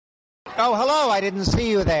Oh, hello, I didn't see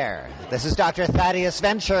you there. This is Dr. Thaddeus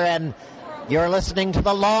Venture, and you're listening to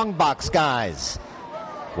the Longbox Guys.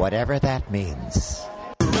 Whatever that means.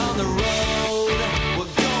 Around the road,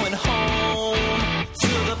 we're going home to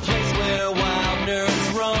the place where wild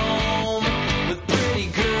nerds roam with pretty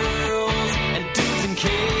girls and dudes and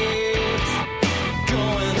kids.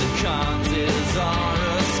 Going to cons is our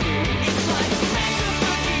escape. It's like a mecca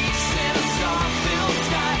for geeks in a star-filled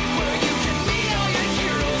sky where you can meet all your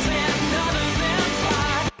heroes and none of them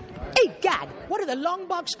fly. Hey, Gad, what are the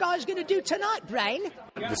Longbox Guys going to do tonight, Brain?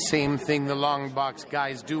 The same thing the Longbox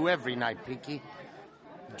Guys do every night, Pinky.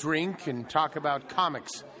 Drink and talk about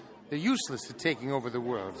comics. They're useless at taking over the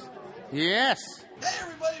world. Yes. Hey,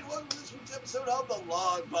 everybody, and welcome to this week's episode of the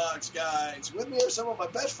Longbox Guys. With me are some of my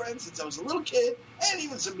best friends since I was a little kid, and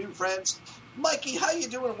even some new friends. Mikey, how you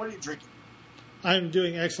doing, and what are you drinking? I'm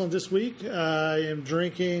doing excellent this week. I am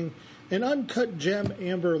drinking an Uncut Gem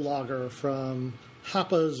Amber Lager from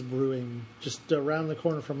Hoppa's Brewing, just around the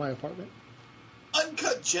corner from my apartment.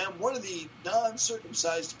 Uncut Gem, one of the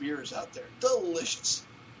non-circumcised beers out there. Delicious.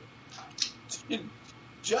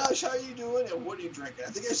 Josh, how are you doing, and what are you drinking?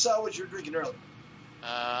 I think I saw what you were drinking earlier.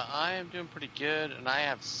 I am doing pretty good, and I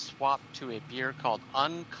have swapped to a beer called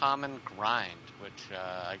Uncommon Grind, which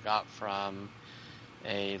I got from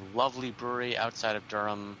a lovely brewery outside of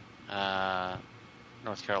Durham,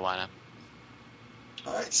 North Carolina.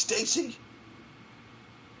 All right, Stacy?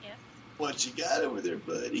 Yes? What you got over there,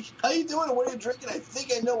 buddy? How you doing, and what are you drinking? I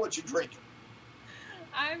think I know what you're drinking.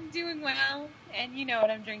 I'm doing well, and you know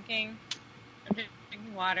what I'm drinking. I'm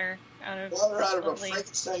drinking water out of a lovely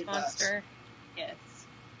Frankenstein monster. Yes.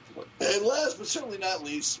 And last but certainly not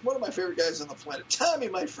least, one of my favorite guys on the planet, Tommy,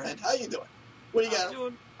 my friend. How you doing? What do you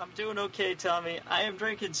got? I'm doing okay, Tommy. I am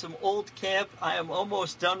drinking some Old Camp. I am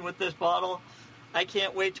almost done with this bottle. I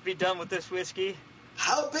can't wait to be done with this whiskey.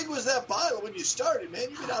 How big was that bottle when you started, man?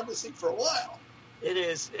 You've been on this thing for a while. It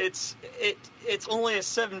is. It's only a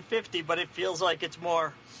 750, but it feels like it's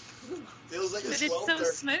more. Feels like But it's it's so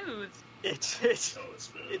smooth.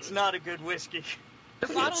 It's not a good whiskey. The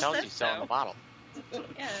bottle tells says you so in the so. bottle.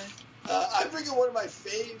 Yeah. I'm drinking one of my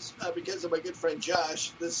faves because of my good friend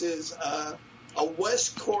Josh. This is a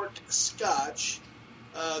West Cork Scotch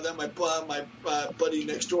that my buddy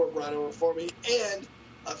next door brought over for me, and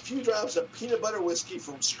a few drops of peanut butter whiskey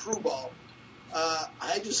from Screwball.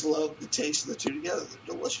 I just love the taste of the two together.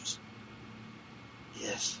 They're delicious.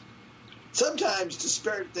 Yes. Sometimes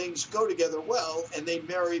disparate things go together well, and they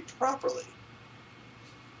marry properly.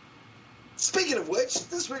 Speaking of which,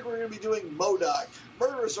 this week we're going to be doing M.O.D.O.K,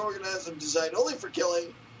 murderous organism designed only for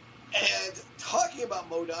killing, and talking about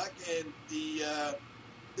M.O.D.O.K and the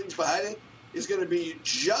things behind it is going to be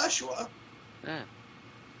Joshua.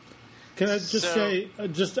 Can I just say, I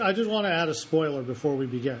just want to add a spoiler before we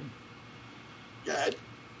begin. Go ahead.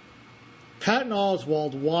 Patton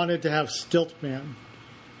Oswalt wanted to have Stiltman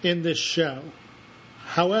in this show.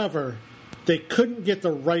 However, they couldn't get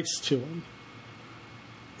the rights to him.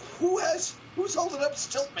 Who's holding up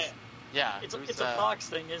Stiltman? Yeah. It's a Fox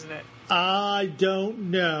thing, isn't it? I don't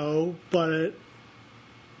know, but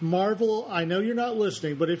Marvel, I know you're not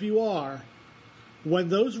listening, but if you are, when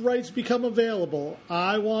those rights become available,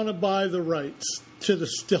 I want to buy the rights to the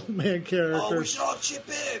Stiltman characters. Oh, we should all chip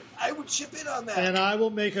in. I would chip in on that. And I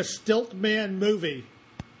will make a Stiltman movie.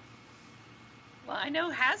 Well, I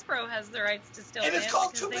know Hasbro has the rights to Stiltman. And it's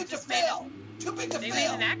called Too Big to Fail. Too Big to Fail. They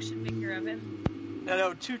made an action figure of him.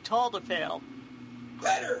 No, Too Tall to Fail.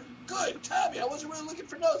 Better. Good. Tommy, I wasn't really looking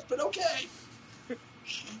for notes, but okay.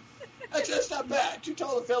 Actually, that's not bad. Too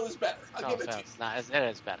Tall to Fail is better. I'll give it to you. It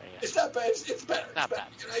is better, yeah. It's not bad. It's better. Not bad.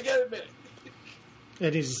 I gotta admit it.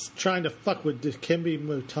 And he's trying to fuck with Dikembe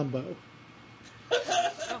Mutombo.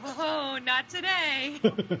 Oh, not today.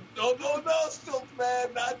 No,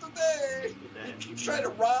 Stiltman, not today. He keeps trying to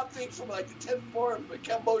rob things from like the 10th floor, but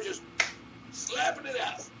Kembo just slapping it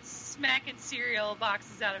out. Smacking cereal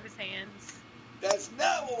boxes out of his hands. That's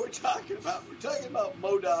not what we're talking about. We're talking about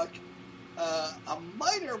M.O.D.O.K, a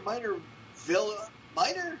minor villain.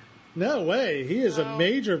 Minor? No way. He is a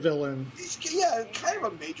major villain. He's kind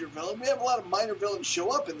of a major villain. We have a lot of minor villains show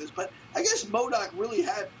up in this, but I guess M.O.D.O.K really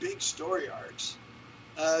had big story arcs.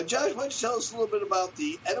 Josh, why don't you tell us a little bit about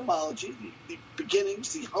the etymology, the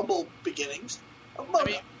beginnings, the humble beginnings of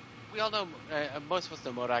M.O.D.O.K? I mean, we all know, most of us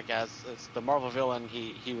know M.O.D.O.K as the Marvel villain.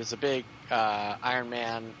 He was a big Iron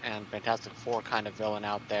Man and Fantastic Four kind of villain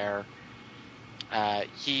out there.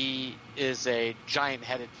 He is a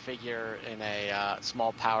giant-headed figure in a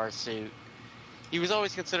small power suit. He was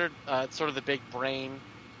always considered sort of the big brain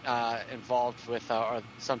involved with, or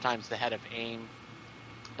sometimes the head of AIM.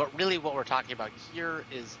 But really what we're talking about here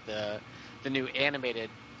is the new animated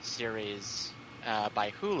series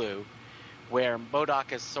by Hulu, where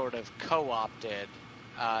M.O.D.O.K is sort of co-opted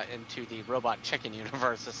into the Robot Chicken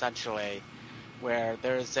universe, essentially, where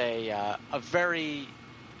there's a very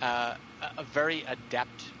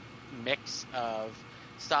adept mix of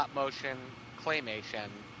stop motion, claymation,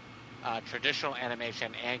 traditional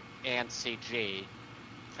animation, and CG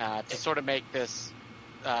to sort of make this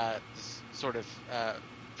sort of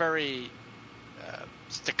very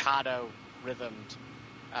staccato rhythmed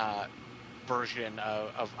version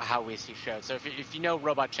of how we see shows. So if you know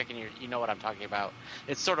Robot Chicken, you know what I'm talking about.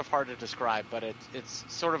 It's sort of hard to describe, but it's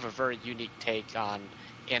sort of a very unique take on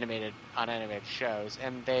animated shows,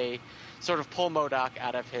 and they sort of pull M.O.D.O.K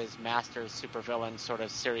out of his master's supervillain sort of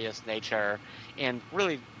serious nature, and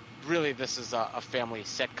really this is a family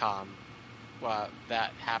sitcom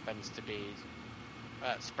that happens to be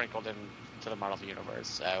sprinkled into the Marvel Universe.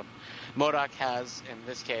 So M.O.D.O.K has, in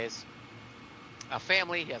this case, a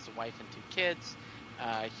family. He has a wife and 2 kids.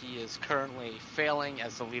 He is currently failing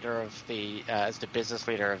as the leader of as the business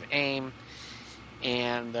leader of AIM,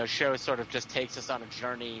 and the show sort of just takes us on a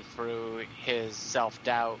journey through his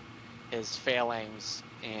self-doubt, his failings,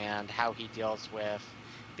 and how he deals with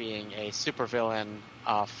being a supervillain,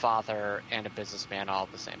 a father, and a businessman all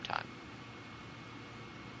at the same time.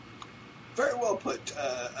 Very well put,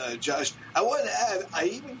 Josh. I wanted to add, I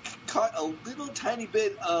even caught a little tiny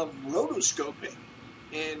bit of rotoscoping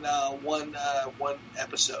in one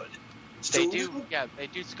episode. They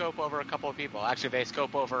do scope over a couple of people. Actually, they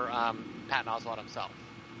scope over Patton Oswalt himself.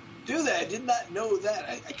 Do they? I did not know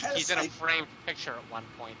that. He's in a framed picture at one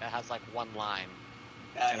point that has like one line,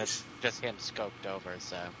 and it's just him scoped over.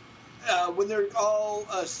 So when they're all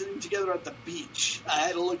sitting together at the beach, I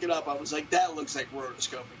had to look it up. I was like, that looks like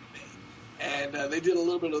rotoscoping. And they did a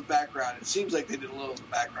little bit of the background. It seems like they did a little of the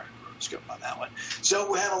background rotoscope on that one.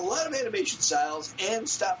 So we have a lot of animation styles and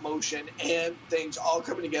stop motion and things all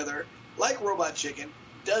coming together like Robot Chicken.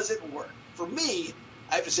 Does it work? For me,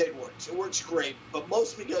 I have to say it works. It works great, but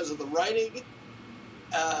mostly because of the writing.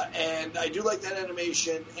 And I do like that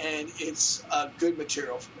animation, and it's good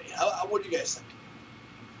material for me. What do you guys think?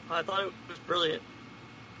 I thought it was brilliant.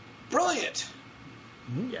 Brilliant?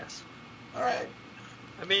 Mm-hmm. Yes. All right.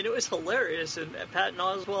 I mean, it was hilarious, and Patton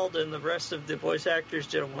Oswalt and the rest of the voice actors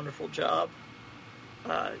did a wonderful job.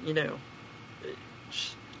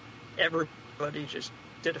 Everybody just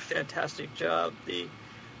did a fantastic job. The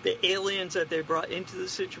aliens that they brought into the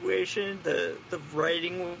situation, the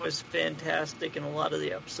writing was fantastic in a lot of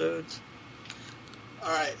the episodes. All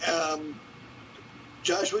right.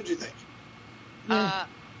 Josh, what did you think? I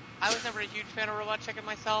was never a huge fan of Robot Chicken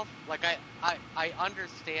myself. Like, I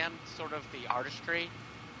understand sort of the artistry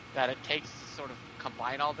that it takes to sort of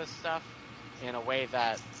combine all this stuff in a way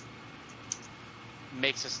that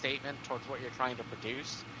makes a statement towards what you're trying to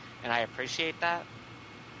produce, and I appreciate that.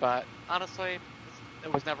 But honestly,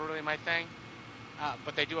 it was never really my thing.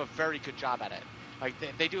 But they do a very good job at it. Like,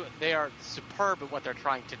 they are superb at what they're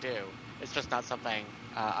trying to do. It's just not something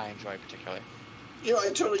I enjoy particularly. You know, I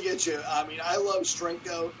totally get you. I mean, I love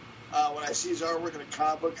Strenko. When I see his artwork in a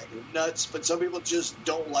comic book, I go nuts. But some people just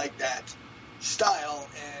don't like that style,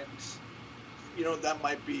 and, you know, that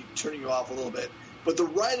might be turning you off a little bit. But the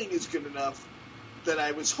writing is good enough that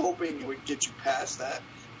I was hoping it would get you past that.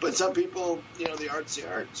 But some people, you know, the art's the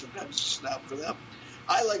art. Sometimes it's just not for them.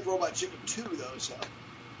 I like Robot Chicken too, though, so.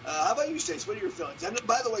 How about you, Stace? What are your feelings? And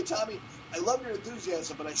by the way, Tommy, I love your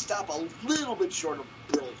enthusiasm, but I stop a little bit short of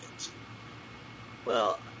brilliant.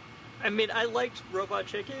 Well, I mean, I liked Robot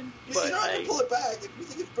Chicken, but you don't have to pull it back. If you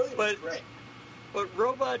think it's brilliant, it's great. But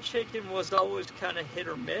Robot Chicken was always kind of hit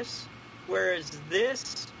or miss, whereas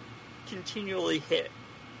this continually hit.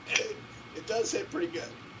 It does hit pretty good.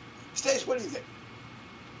 Stace, what do you think?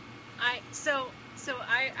 So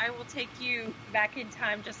I will take you back in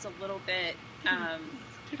time just a little bit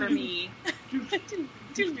for me.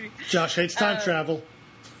 Josh hates time travel.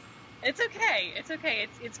 It's okay.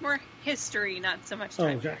 It's more history, not so much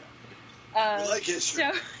time travel. I like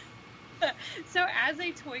history. So as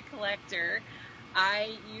a toy collector,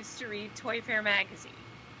 I used to read Toy Fair magazine,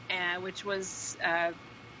 which was kind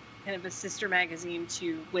of a sister magazine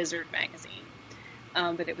to Wizard magazine,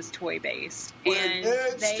 but it was toy based. We're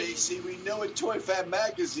nerds, Stacy. We know what Toy Fair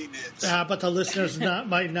magazine is. But the listeners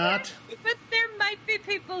might not. But there might be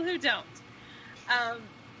people who don't.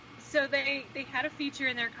 So they had a feature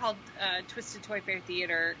in there called Twisted Toy Fair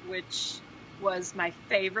Theater, which was my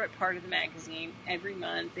favorite part of the magazine every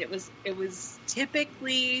month. It was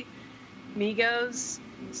typically Migos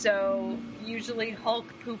So usually Hulk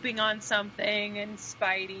pooping on something and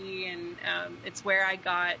Spidey, and it's where I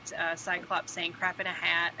got Cyclops saying crap in a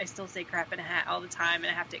hat. I still say crap in a hat all the time,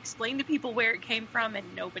 and I have to explain to people where it came from,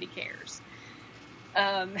 and nobody cares.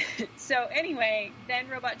 So anyway, then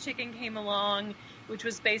Robot Chicken came along, which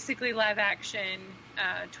was basically live action,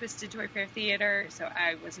 Twisted Toy Fair Theater, so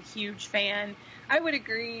I was a huge fan. I would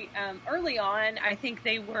agree, early on, I think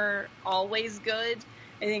they were always good.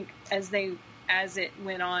 I think as it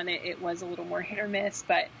went on, it was a little more hit or miss,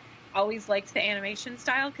 but I always liked the animation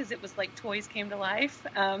style because it was like toys came to life.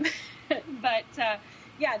 But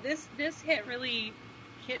yeah, this hit really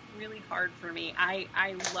hard for me.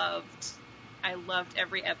 I loved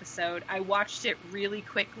every episode. I watched it really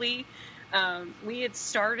quickly. We had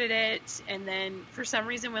started it, and then for some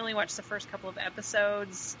reason we only watched the first couple of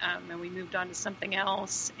episodes, and we moved on to something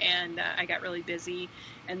else, and I got really busy,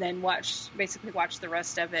 and then watched the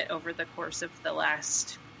rest of it over the course of the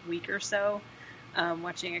last week or so,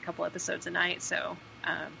 watching a couple episodes a night. So,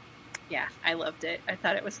 yeah, I loved it. I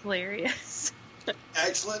thought it was hilarious.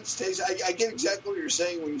 Excellent, Stacey. I get exactly what you're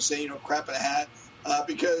saying when you say, crap in a hat,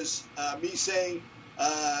 because me saying,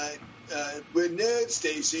 we're nerds,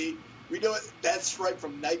 Stacey, we know it, that's right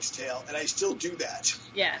from Knight's Tale, and I still do that.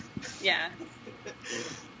 Yeah.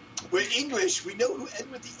 With English, we know who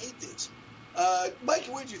Edward VIII is. Mike,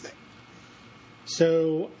 what did you think?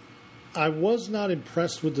 So, I was not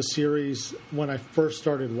impressed with the series when I first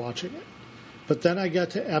started watching it. But then I got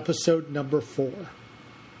to episode number 4.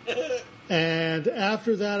 And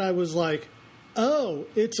after that, I was like, oh,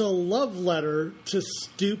 it's a love letter to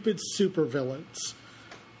stupid supervillains.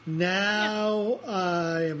 Now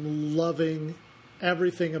I am loving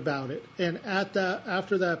everything about it. And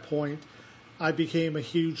after that point, I became a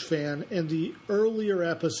huge fan. And the earlier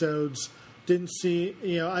episodes I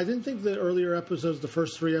didn't think the earlier episodes, the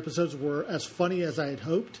first 3 episodes, were as funny as I had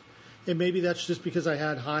hoped. And maybe that's just because I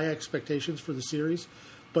had high expectations for the series.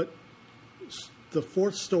 But the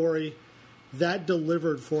 4th story, that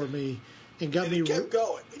delivered for me and got me.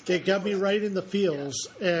 It got me right in the feels,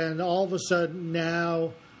 and all of a sudden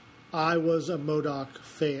now I was a M.O.D.O.K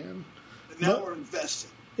fan. And now we're invested.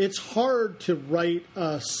 It's hard to write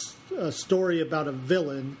a story about a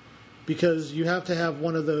villain because you have to have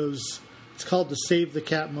one of those. It's called the save the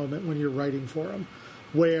cat moment when you're writing for them,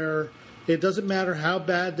 where it doesn't matter how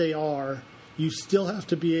bad they are, you still have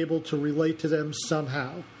to be able to relate to them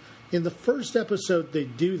somehow. In the first episode, they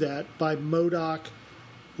do that by M.O.D.O.K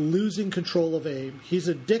losing control of AIM. He's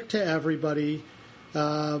a dick to everybody,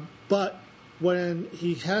 but when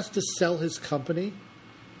he has to sell his company,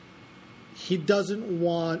 he doesn't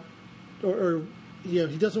want,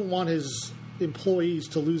 he doesn't want his employees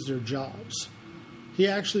to lose their jobs. He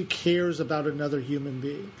actually cares about another human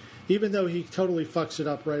being, even though he totally fucks it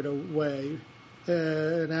up right away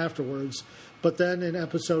and afterwards. But then in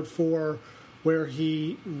episode 4, where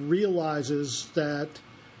he realizes that,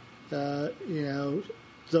 the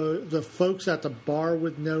folks at the bar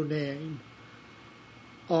with no name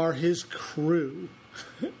are his crew.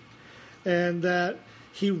 And that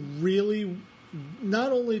he really,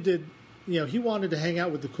 not only did, he wanted to hang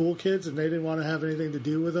out with the cool kids and they didn't want to have anything to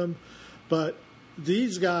do with him, but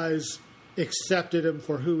these guys accepted him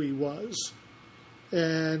for who he was.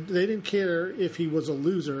 And they didn't care if he was a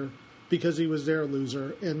loser because he was their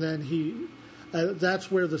loser. And then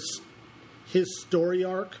that's where his story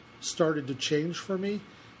arc started to change for me.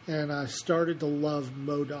 And I started to love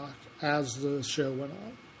M.O.D.O.K as the show went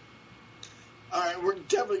on. All right, we're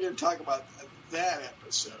definitely going to talk about that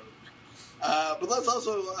episode. But let's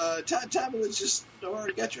also, let's just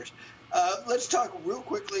already get yours. Let's talk real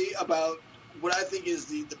quickly about what I think is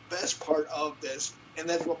the best part of this, and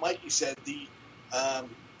that's what Mikey said.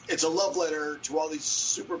 It's a love letter to all these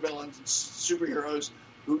supervillains and superheroes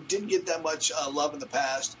who didn't get that much love in the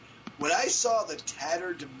past. When I saw the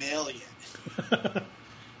Tatterdemalion,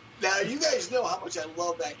 now you guys know how much I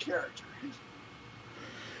love that character.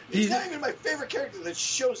 He's not even my favorite character that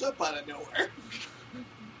shows up out of nowhere.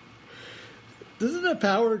 Doesn't that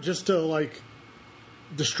power just to,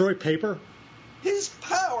 destroy paper? His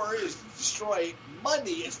power is to destroy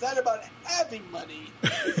money. It's not about having money.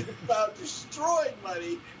 It's about destroying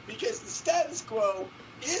money because the status quo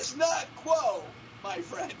is not quo, my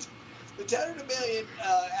friend. The Tatterdemalion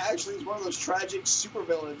actually is one of those tragic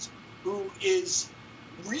supervillains who is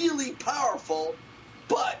really powerful,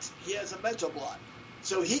 but he has a mental block.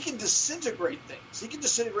 So he can disintegrate things. He can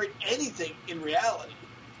disintegrate anything in reality,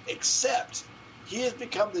 except he has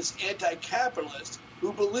become this anti-capitalist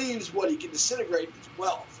who believes what he can disintegrate is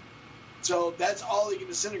wealth. So that's all he can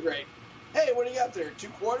disintegrate. Hey, what do you got there? 2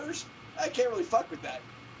 quarters? I can't really fuck with that.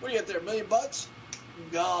 What do you got there? $1 million?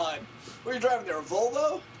 Gone. Were you driving there, a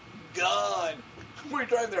Volvo? Gone. Were you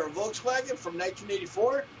driving there, a Volkswagen from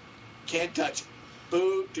 1984? Can't touch it.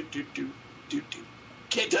 Boo, do, do, do, do, do.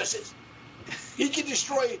 Can't touch it. He can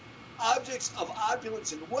destroy objects of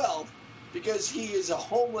opulence and wealth because he is a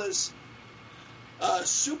homeless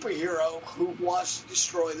superhero who wants to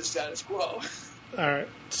destroy the status quo. All right.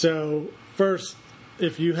 So, first,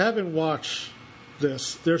 if you haven't watched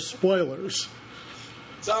this, there's spoilers.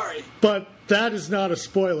 Sorry. But that is not a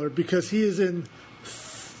spoiler because he is in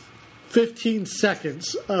 15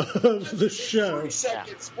 seconds of the show. 40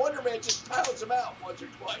 seconds. Wonder Man just pounds him out once or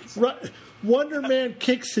twice. Right. Wonder Man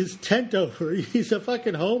kicks his tent over. He's a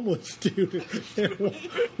fucking homeless dude. And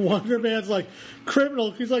Wonder Man's like,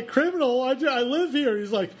 criminal. He's like, criminal? I live here.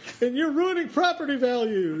 He's like, and you're ruining property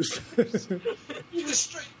values. You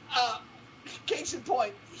destroy. Case in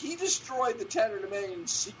point, he destroyed the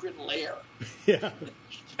Tatterman's secret lair. Yeah.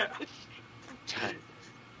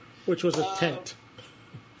 Which was a tent.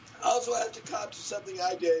 I also have to cop to something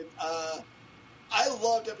I did. I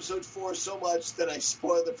loved episode 4 so much that I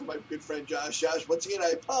spoiled it for my good friend Josh. Josh, once again, I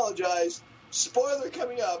apologize. Spoiler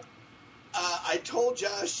coming up. I told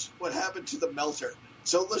Josh what happened to the melter.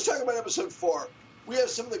 So let's talk about episode 4. We have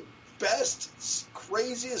some of the best,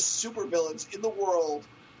 craziest supervillains in the world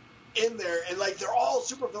in there. And, like, they're all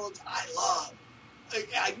supervillains I love.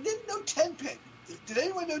 I didn't know Tenpin. Did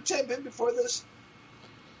anyone know Tenpin before this?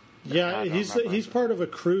 Yeah, he's part of a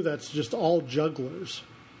crew that's just all jugglers.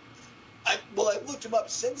 I looked him up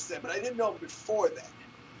since then, but I didn't know him before then.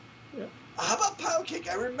 Yeah. How about Pound Cake?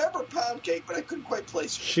 I remember Pound Cake, but I couldn't quite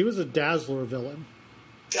place her. She was a Dazzler villain.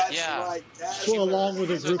 That's right. So along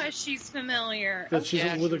with a group. That's why she's familiar. That she's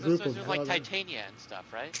with a group of like Titania and stuff,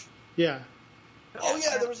 right? Yeah. Oh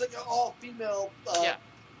yeah, there was like an all-female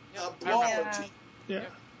brawler team. Yeah.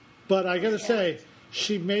 But I gotta say,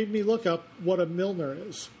 she made me look up what a Milner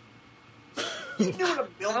is. You knew what a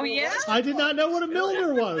Milner was? I did not know what a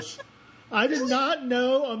Milner was. I did not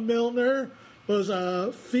know a Milner was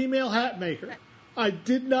a female hat maker. I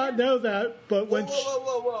did not know that, but when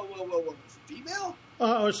whoa. Female?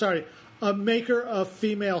 Sorry. A maker of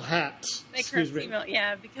female hats. Excuse me. Female,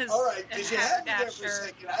 yeah, because... All right, because you had me there for a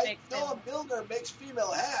second. I know a Milner makes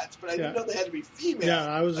female hats, but I didn't know they had to be female. Yeah,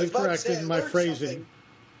 I was incorrect in my phrasing.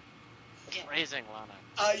 Phrasing,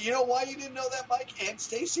 Lana. You know why you didn't know that, Mike and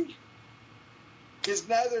Stacy? Because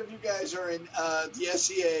neither of you guys are in the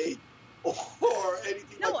SCA or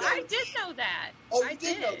anything like that. No, I did know that. Oh, you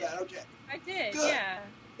did know that? Okay. I did, Good. yeah.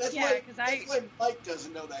 That's why Mike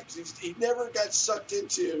doesn't know that, because he never got sucked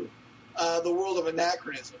into the world of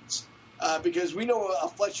anachronisms. Because we know a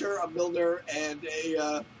Fletcher, a Milner, and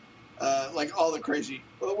a like all the crazy.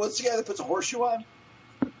 What's the guy that puts a horseshoe on?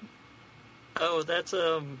 Oh, that's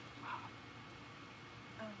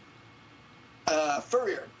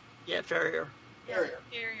Furrier. Yeah, Farrier. Farrier.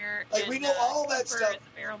 Like, we know all that Cooper stuff. is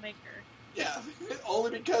a barrel maker. Yeah,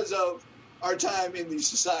 only because of our time in the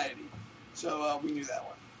society. So we knew that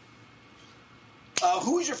one.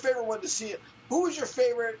 Who was your favorite one to see? Who was your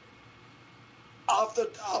favorite off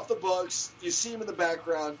the books? You see him in the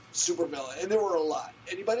background, supervillain, and there were a lot.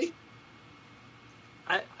 Anybody?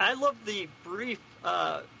 I love the brief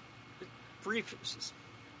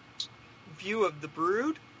view of the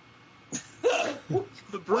Brood.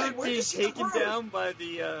 The Brood being taken down by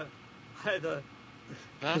the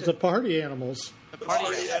It's the party animals. The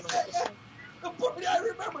party animals. I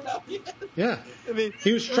remember now. Yeah. I mean,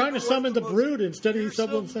 he was trying to summon the Brood instead of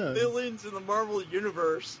someone said. Villains in the Marvel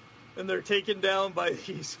universe, and they're taken down by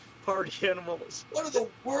these party animals. One of the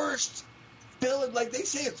worst villain, like they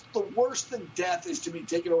say, it's the worse than death is to be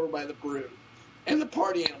taken over by the Brood and the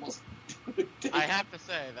party animals. I have to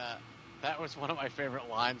say that was one of my favorite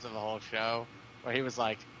lines of the whole show, where he was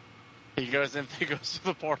like, he goes to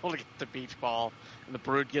the portal to get the beach ball, and the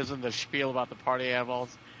Brood gives him the spiel about the party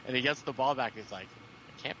animals, and he gets the ball back. He's like,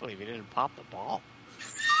 I can't believe he didn't pop the ball.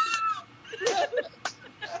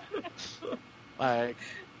 Like,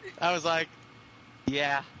 I was like,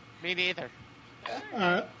 yeah, me neither.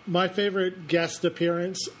 My favorite guest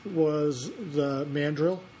appearance was the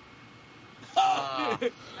Mandrill.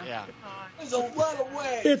 Yeah. There's a lot of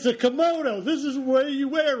ways. It's a kimono. This is where you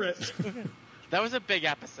wear it. That was a big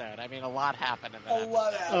episode. I mean, a lot happened in that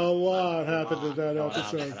episode. A lot happened in that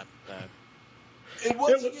episode. And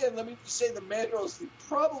once again, let me just say the Mandrill is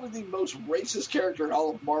probably the most racist character in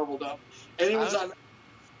all of Marveldom, and he was on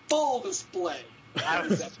full display. I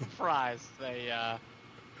was surprised they,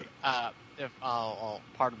 if I'll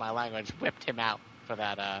pardon my language, whipped him out for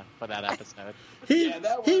that episode.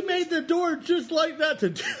 He made the door just like that to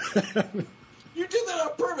do that. You did that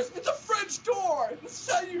on purpose. It's a French door. This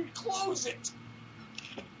is how you close it.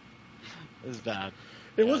 It was bad.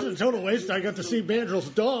 It wasn't a total waste. I got to see Mandrill's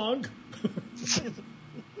dog.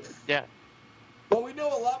 Yeah. But we know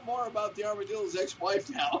a lot more about the armadillo's ex-wife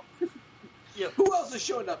now. Yeah. Who else is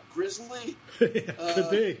showing up? Grizzly? Could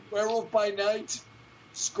be. Werewolf by Night?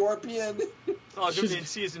 Scorpion? Oh, she'll be in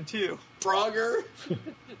season 2. Frogger?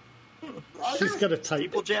 She's got a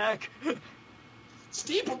type. Steeplejack.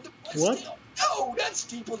 What? No, not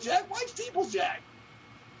Steeplejack. Why Steeplejack?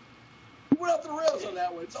 We went off the rails on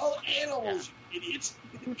that one. It's all animals, you idiots.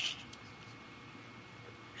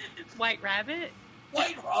 White Rabbit?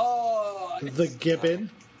 The Gibbon.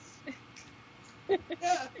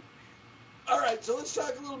 Yeah. All right, so let's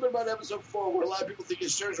talk a little bit about episode 4, where a lot of people think it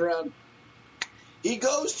turns around. He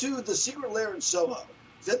goes to the secret lair in Soho.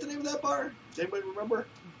 Is that the name of that bar? Does anybody remember?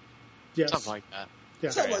 Yes. Something like that. Yeah.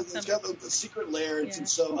 Something like that. It's got the secret lair. It's in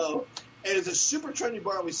Soho. And it's a super trendy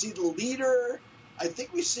bar. We see the leader. I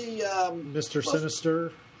think we see... Mr.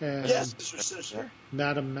 Sinister and yes, Mr. Sinister.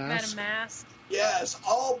 Madam Mask. Madam Mask. Yes,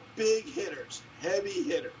 all big hitters, heavy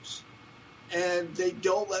hitters. And they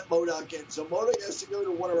don't let M.O.D.O.K in. So M.O.D.O.K has to go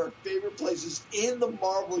to one of our favorite places in the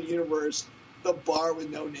Marvel Universe, the Bar with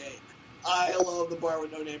No Name. I love the Bar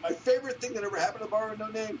with No Name. My favorite thing that ever happened to the Bar with No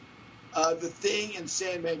Name, the Thing and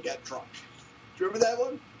Sandman got drunk. Do you remember that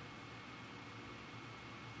one?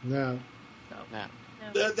 No.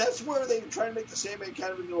 No. That's where they try to make the Sandman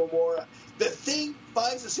kind of into a more... The Thing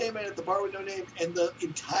finds the Sandman at the Bar with No Name, and the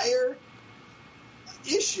entire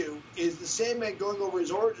issue is the Sandman going over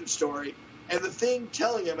his origin story, and the Thing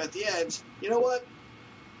telling him at the end, you know what?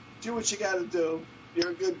 Do what you got to do. You're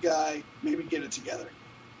a good guy. Maybe get it together.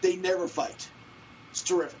 They never fight. It's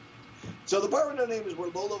terrific. So the Bar with No Name is where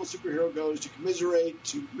low-level superhero goes to commiserate,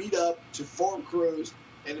 to meet up, to form crews,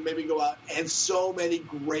 and to maybe go out. And so many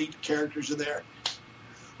great characters are there.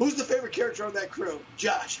 Who's the favorite character on that crew?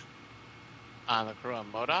 Josh. On the crew of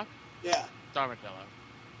M.O.D.O.K? Yeah. It's Armadillo.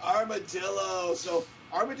 Armadillo. So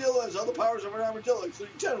Armadillo has all the powers of an armadillo,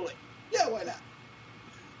 including tunneling. Yeah, why not?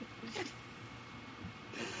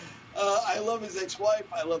 I love his ex-wife.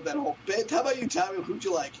 I love that whole bit. How about you, Tommy? Who'd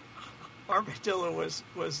you like? Armadillo was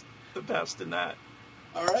the best in that.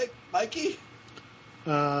 All right, Mikey?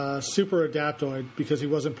 Super Adaptoid, because he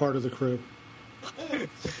wasn't part of the crew.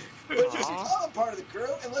 But you should call him part of the crew,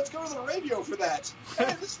 and let's go to the radio for that.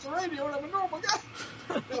 Hey, this is the radio, and I'm a normal guy.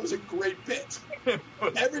 That was a great bit.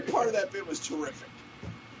 Every part of that bit was terrific.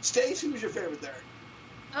 Stace, who's your favorite there?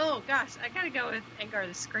 Oh, gosh. I got to go with Angar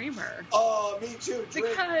the Screamer. Oh, me too.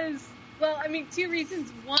 Because, well, I mean, 2 reasons.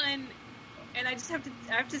 One, and I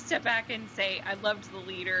have to step back and say I loved the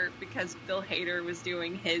leader because Bill Hader was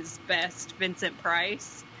doing his best Vincent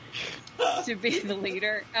Price to be the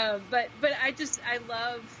leader. But I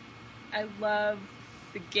love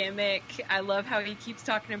the gimmick. I love how he keeps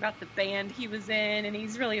talking about the band he was in, and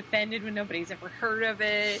he's really offended when nobody's ever heard of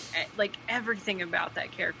it. Like, everything about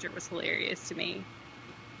that character was hilarious to me.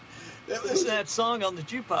 Listen to that song on the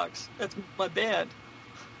jukebox. That's my band.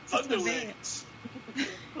 Underlings.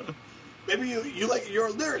 Maybe you're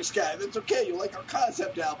a lyrics guy. That's okay. You like our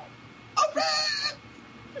concept album. All right.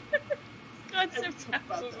 Concept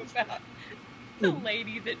album about the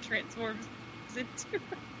lady that transforms into.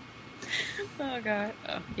 Oh God.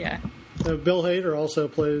 Oh yeah. Bill Hader also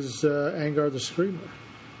plays Angar the Screamer.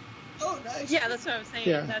 Oh, nice. Yeah, that's what I was saying.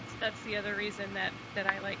 Yeah. That's the other reason that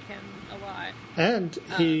I like him a lot. And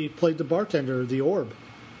he played the bartender, the Orb.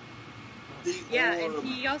 And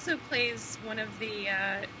he also plays one of the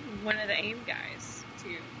AIM guys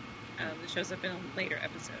too. That shows up in later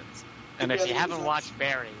episodes. And if you haven't watched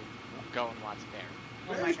Barry, go and watch Barry.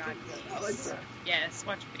 Oh my God! I like that. Yes,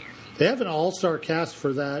 watch Barry. They have an all-star cast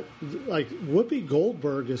for that. Like, Whoopi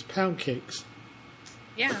Goldberg is Pound Cakes.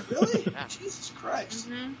 Yeah. Really? Yeah. Jesus Christ.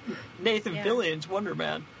 Mm-hmm. Nathan Fillion's Wonder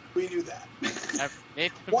Man. We knew that. Nathan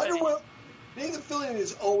Nathan Fillion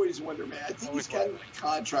is always Wonder Man. I think Always he's got Wonder a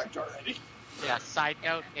contract already. Yeah, side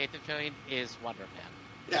note, Nathan Fillion is Wonder Man.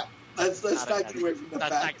 Yeah. Let's not get away from the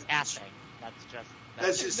that's fact. That's not casting.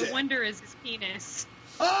 That's just The it. wonder is his penis.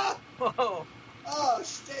 Ah! Whoa. Oh,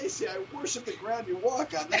 Stacy, I worship the ground you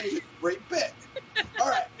walk on. That was a great bit. All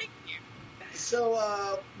right. Thank you.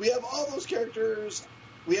 So we have all those characters.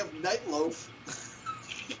 We have Nightloaf.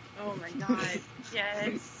 Oh my God.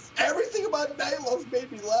 Yes. Everything about Nightloaf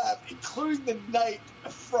made me laugh, including the knight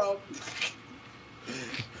from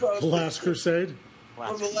The Last Crusade.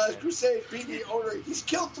 From the Last Crusade, being the owner. He's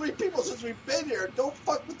killed 3 people since we've been here. Don't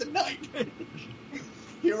fuck with the knight.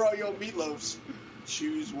 Here are your meatloafs.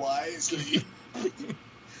 Choose wisely.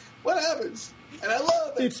 What happens? And I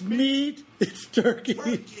love it. It's meat. It's turkey.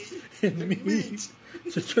 Turkey and meat.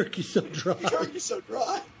 It's a turkey so dry. Turkey so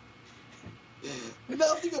dry.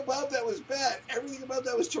 Nothing about that was bad. Everything about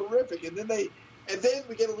that was terrific. And then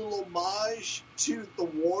we get a little homage to the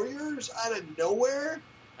Warriors out of nowhere,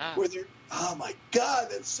 where they're, oh my God,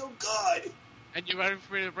 that's so good. And you ready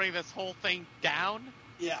for me to bring this whole thing down?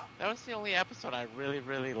 Yeah. That was the only episode I really,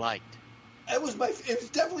 really liked. It was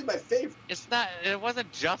definitely my favorite. It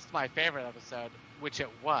wasn't just my favorite episode, which it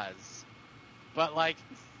was. But, like,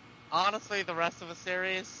 honestly, the rest of the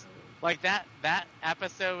series, like, that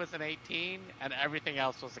episode was an 18, and everything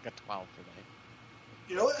else was like a 12 for me.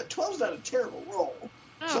 You know what? A 12's not a terrible roll.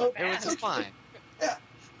 No, So, it was just fine. Yeah.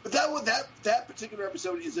 But that particular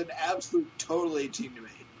episode is an absolute total 18 to me.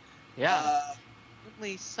 Yeah.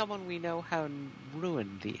 Only someone we know how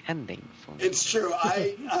ruined the ending for me. It's true.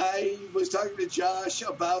 I was talking to Josh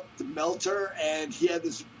about the Melter, and he had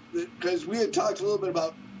this, because we had talked a little bit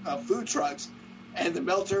about food trucks, and the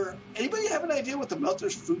Melter. Anybody have an idea what the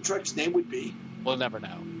Melter's food truck's name would be? We'll never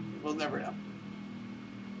know. We'll never know.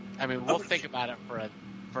 I mean, we'll think about it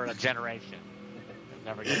for a generation.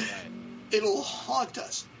 Never get it right. It'll haunt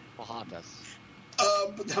us. Will haunt us.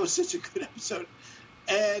 But that was such a good episode.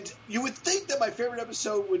 And you would think that my favorite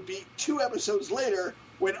episode would be 2 episodes later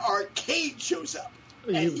when Arcade shows up.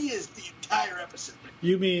 And he is the entire episode.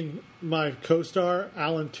 You mean my co-star,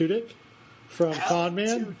 Alan Tudyk from Con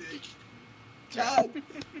Man? God,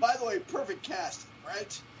 by the way, perfect casting,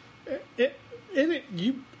 right?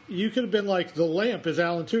 You could have been like, the lamp is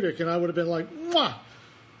Alan Tudyk, and I would have been like, mwah!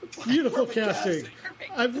 Beautiful casting.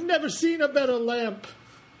 I've never seen a better lamp.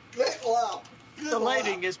 Great lamp. The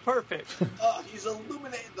lighting is perfect. He's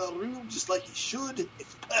illuminating the room just like he should.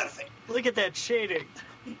 It's perfect. Look at that shading.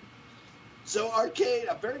 So Arcade,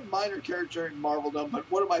 a very minor character in Marveldom, but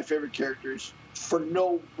one of my favorite characters for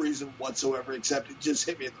no reason whatsoever, except it just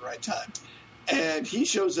hit me at the right time. And he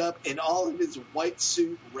shows up in all of his white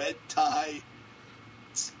suit, red tie,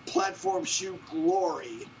 platform shoe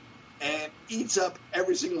glory, and eats up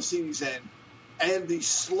every single scene he's in. And the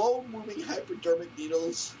slow-moving hypodermic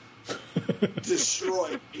needles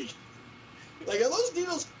destroyed me. Like, are those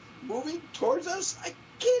needles moving towards us? I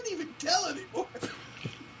can't even tell anymore.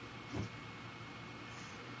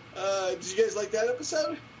 Did you guys like that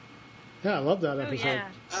episode? Yeah, I love that episode. Yeah.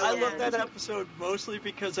 I love that episode mostly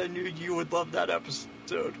because I knew you would love that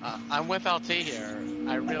episode. I'm with LT here.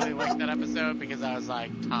 I really liked that episode because I was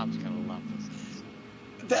like, Tom's going to love this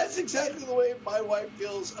episode. That's exactly the way my wife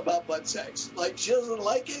feels about butt sex. Like, she doesn't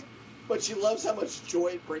like it, but she loves how much joy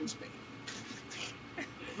it brings me.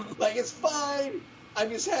 Like, it's fine. I'm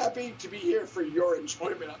just happy to be here for your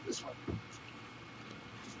enjoyment on this one.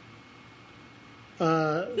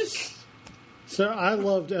 So I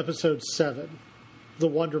loved episode 7, the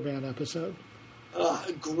Wonder Man episode.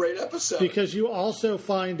 A great episode. Because you also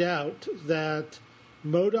find out that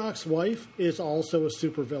M.O.D.O.K's wife is also a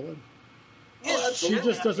supervillain. Oh, She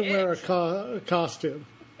just doesn't wear a costume.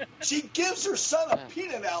 She gives her son a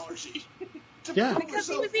peanut allergy. Yeah. Because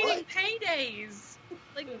he was eating paydays.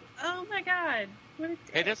 Like, oh my God. What a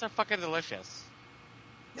dick. Paydays are fucking delicious.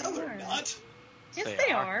 No, they're not. Yes,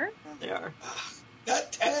 they are. They are.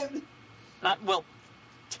 Not 10. Well,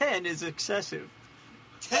 10 is excessive.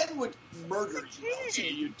 10 would murder you,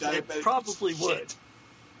 you diabetic. It probably would.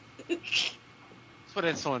 That's what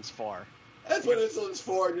insulin's for. That's what insulin's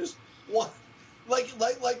for. Just one,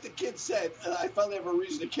 like the kid said. I finally have a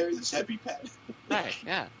reason to carry this EpiPen. Right?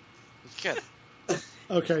 Yeah, it's good.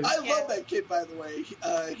 Okay. I love that kid, by the way.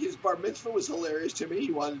 His bar mitzvah was hilarious to me.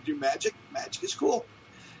 He wanted to do magic. Magic is cool.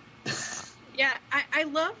 Yeah, I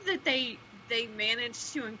love that they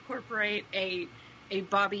managed to incorporate a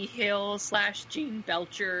Bobby Hill / Gene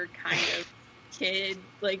Belcher kind of kid,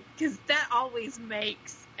 like, because that always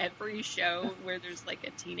makes every show where there's like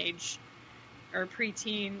a teenage or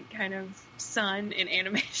preteen kind of son in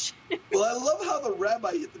animation. Well, I love how the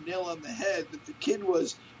rabbi hit the nail on the head, that the kid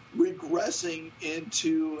was regressing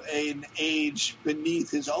into an age beneath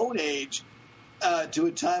his own age to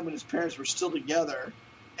a time when his parents were still together,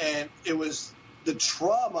 and it was the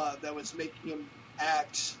trauma that was making him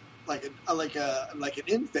act like an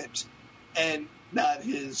infant and not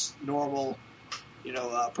his normal,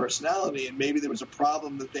 personality. And maybe there was a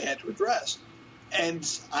problem that they had to address. And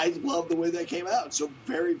I love the way that came out. So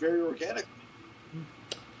very, very organically.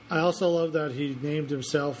 I also love that he named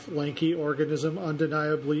himself Lanky Organism,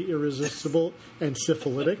 Undeniably Irresistible, and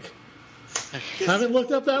Syphilitic. Haven't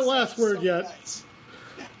looked up that last word yet. Nice.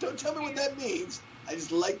 Yeah, don't tell me what that means. I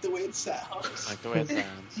just like the way it sounds. Like the way it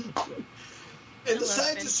sounds. And the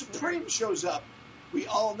Scientist Supreme shows up. We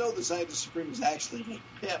all know the Scientist Supreme is actually Hank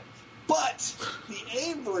Pym. But the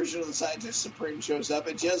AIM version of the Scientist Supreme shows up,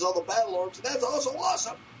 and she has all the battle orbs, and that's also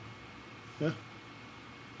awesome. Yeah.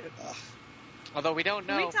 Although we don't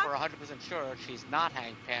Can we know talk- for 100% sure she's not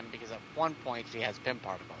Hank Pym because at one point she has Pym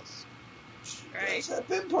particles. Right. Does have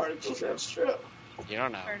been particles, that's true. You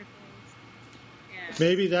don't know. Particles. Yeah.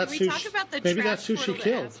 Maybe that's Can who. we talk about the Maybe trash that's who she portal to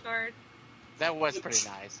killed. Asgard? That was pretty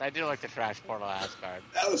nice. I do like the trash portal Asgard.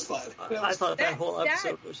 That was fun. I thought that whole that-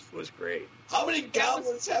 episode was great. How many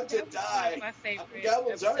goblins have to that was one die? of my How favorite many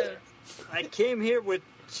goblins are there? episodes. I came here with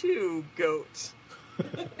 2 goats.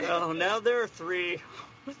 Oh, now there are 3.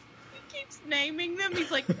 He keeps naming them.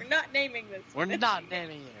 He's like, we're not naming this. We're not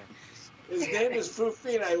naming you. His name is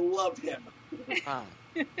Foofy, and I love him.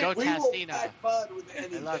 Go We will Cassina. pack mud with I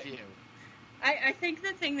anything. love you. I think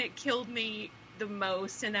the thing that killed me the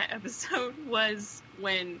most in that episode was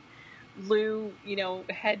when Lou,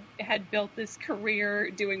 had built this career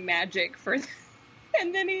doing magic for,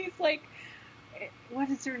 and then he's like, what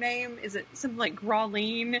is her name? Is it something like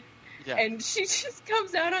Grawleen? Yeah. And she just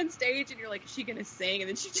comes out on stage, and you're like, is she gonna sing? And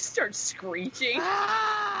then she just starts screeching.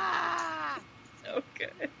 Ah! So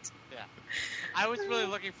good. Yeah. I was really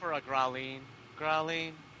looking for a Grawleen.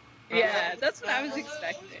 Grawleen. Yeah, that's what I was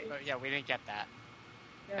expecting. But yeah, we didn't get that.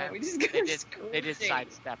 Yeah, we just got They did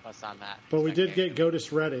sidestep us on that. But we did Okay. get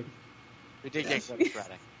Goatus Redding. We did get good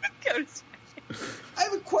spreading. I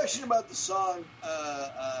have a question about the song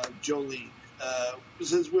Jolene.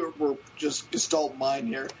 Since we're just gestalt mine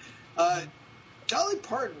here. Dolly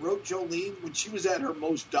Parton wrote Jolene when she was at her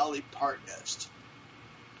most Dolly Partonist.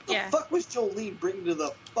 The fuck was Jolene bringing to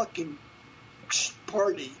the fucking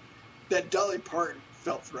party that Dolly Parton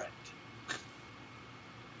felt threatened?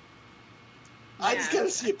 I just gotta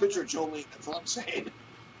see a picture of Jolene. That's all I'm saying.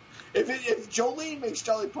 If Jolene makes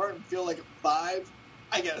Dolly Parton feel like a 5,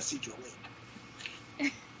 I gotta see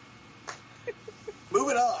Jolene.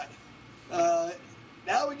 Moving on.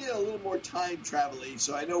 Now we get a little more time travel-y,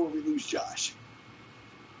 so I know where we lose Josh.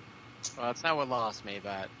 Well, it's not what lost me,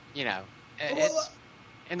 but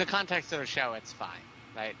in the context of the show, it's fine,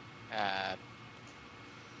 right?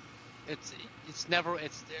 It's never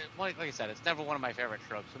like I said, it's never one of my favorite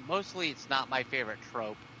tropes. And mostly, it's not my favorite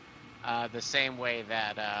trope. The same way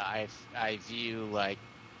that I view like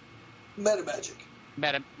meta magic,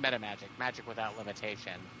 magic without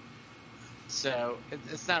limitation. So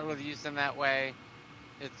it's not really used in that way.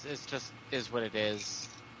 It's just is what it is.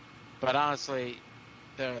 But honestly,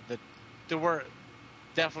 there were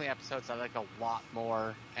definitely episodes I like a lot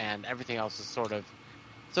more, and everything else is sort of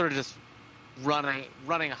just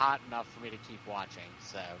running hot enough for me to keep watching.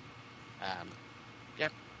 So,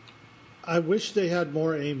 yep. I wish they had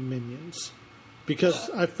more AIM minions because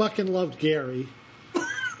I fucking loved Gary.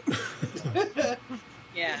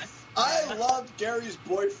 Yeah. I loved Gary's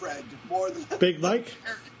boyfriend more than Big Mike.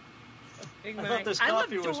 Big I Mike. thought this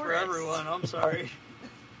coffee was for everyone. I'm sorry.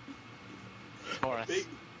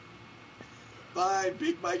 Fine,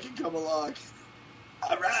 Big Mike can come along.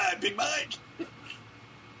 All right, Big Mike.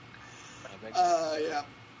 Yeah.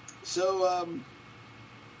 So, I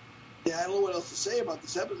don't know what else to say about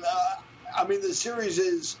this episode. I mean, the series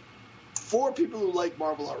is for people who like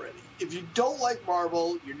Marvel already. If you don't like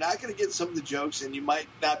Marvel, you're not going to get some of the jokes, and you might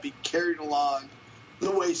not be carried along the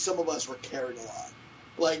way some of us were carried along.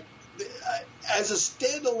 Like, as a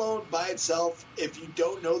standalone by itself, if you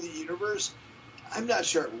don't know the universe, I'm not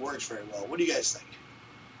sure it works very well. What do you guys think?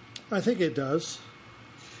 I think it does.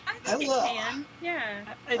 I think it can. Yeah.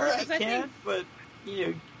 I think it can, but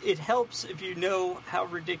it helps if you know how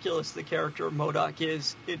ridiculous the character of M.O.D.O.K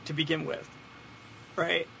is to begin with,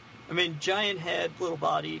 right? I mean, giant head, little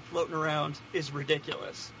body, floating around is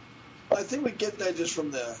ridiculous. Well, I think we get that just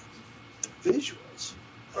from the visuals,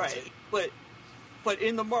 right? But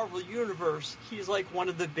in the Marvel universe, he's like one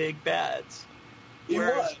of the big bads.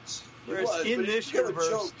 Whereas in this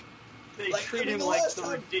universe, they treat him like the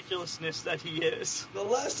ridiculousness that he is. The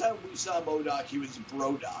last time we saw M.O.D.O.K, he was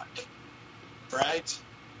Bro-Doc, right?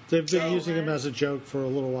 They've been using him as a joke for a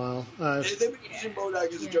little while. They've been using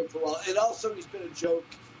M.O.D.O.K as a joke for a while. And also, he's been a joke.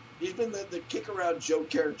 He's been the kick-around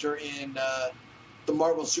joke character in the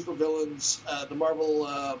Marvel supervillains, the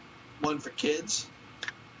Marvel one for kids,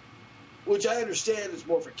 which I understand is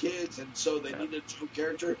more for kids, and so they need a joke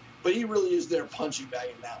character. But he really is their punching bag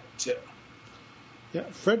in that one, too. Yeah,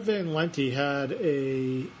 Fred Van Lente had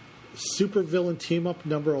a supervillain team-up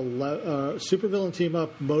supervillain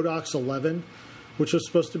team-up M.O.D.O.K's 11, which was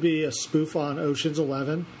supposed to be a spoof on Ocean's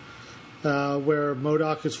 11, where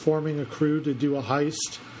M.O.D.O.K is forming a crew to do a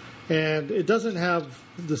heist. And it doesn't have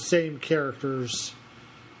the same characters,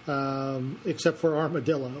 except for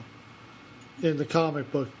Armadillo in the comic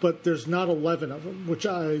book. But there's not 11 of them, which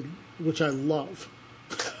I love.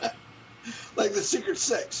 Like the Secret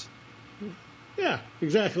Six. Yeah,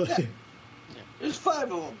 exactly. Yeah. There's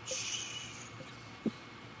 5 of them.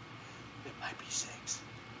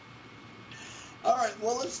 All right,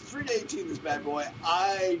 well, let's 3 to 18 this bad boy.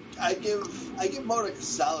 I give M.O.D.O.K a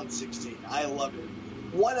solid 16. I loved it.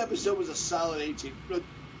 One episode was a solid 18.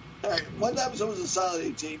 All right, one episode was a solid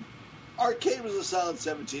 18. Arcade was a solid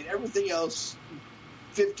 17. Everything else,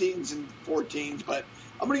 15s and 14s. But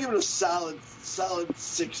I'm going to give it a solid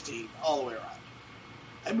 16 all the way around.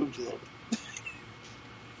 I moved a little bit.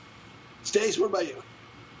 Stace, what about you?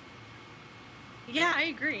 Yeah, I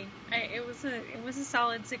agree. It was a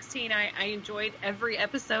solid 16. I enjoyed every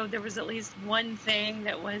episode. There was at least one thing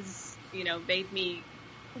that was, made me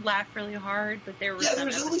laugh really hard. But there were there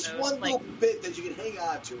was at least one little bit that you can hang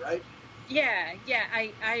on to, right? Yeah.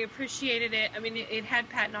 I appreciated it. I mean, it had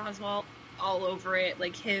Patton Oswalt all over it,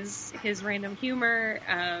 like his random humor.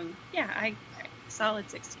 I solid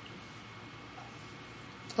 16.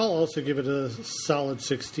 I'll also give it a solid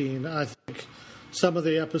 16. I think some of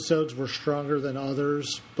the episodes were stronger than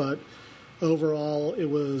others, but overall it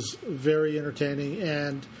was very entertaining,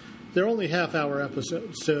 and they're only half-hour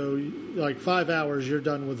episodes, so like 5 hours you're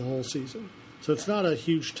done with the whole season. So it's not a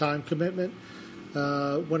huge time commitment.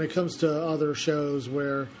 When it comes to other shows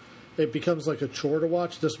where it becomes like a chore to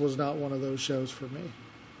watch, this was not one of those shows for me.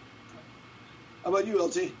 How about you,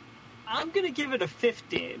 LT? I'm going to give it a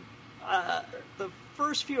 15. The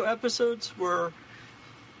first few episodes were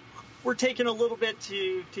taking a little bit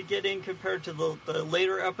to get in compared to the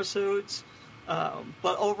later episodes.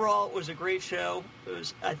 But overall, it was a great show.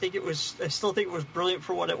 I still think it was brilliant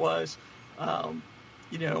for what it was. And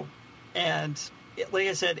like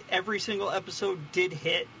I said, every single episode did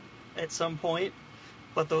hit at some point,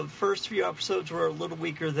 but the first few episodes were a little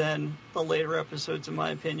weaker than the later episodes, in my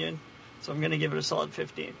opinion. So I'm going to give it a solid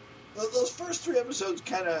 15. Those first 3 episodes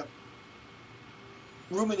kind of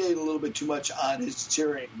ruminate a little bit too much on his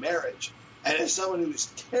deteriorating marriage. And as someone who is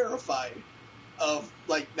terrified of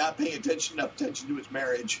not paying enough attention to his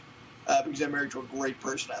marriage, because I'm married to a great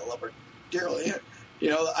person, I love her dearly.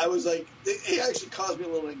 I was like, it actually caused me a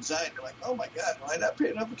little anxiety. I'm like, oh my God, am I not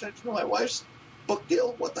paying enough attention to my wife's book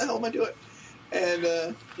deal? What the hell am I doing?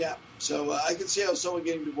 And so I can see how someone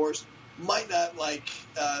getting divorced might not like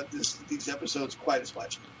these episodes quite as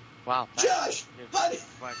much. Wow. Josh, buddy.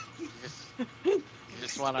 You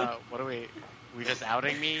just want to, what are we just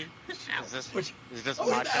outing me? Is this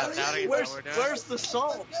podcast outing? Where's the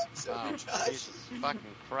salt? Oh, Jesus fucking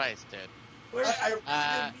Christ, dude. I didn't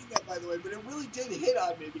mean that, by the way, but it really did hit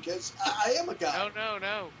on me because I am a guy.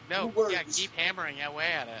 No. Yeah, keep hammering away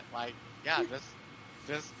at it.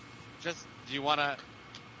 Just do you want to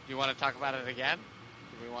talk about it again?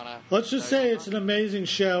 Do we want to? Let's just say it's an amazing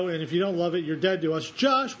show, and if you don't love it, you're dead to us.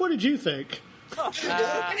 Josh, what did you think? I'm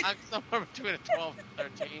somewhere between a 12 and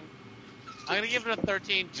 13. I'm going to give it a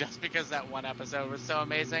 13 just because that one episode was so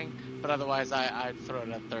amazing, but otherwise I'd throw it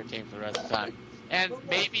at 13 for the rest of the time. And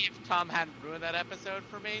maybe if Tom hadn't ruined that episode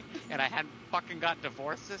for me, and I hadn't fucking got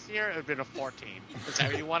divorced this year, it would have been a 14. Is that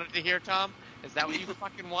what you wanted to hear, Tom? Is that what you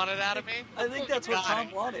fucking wanted out of me? I think that's what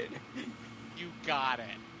Tom wanted. You got it.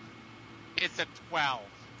 It's a 12.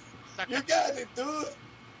 You got it,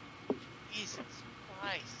 dude. Jesus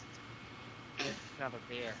Christ. Another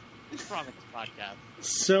beer. What's wrong with this podcast?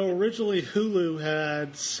 So originally Hulu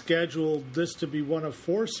had scheduled this to be one of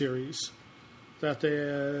 4 series that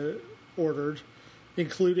they ordered,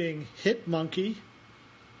 including Hit Monkey.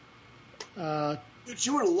 Which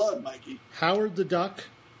you would have loved, Mikey. Howard the Duck.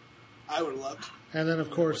 I would have loved. And then,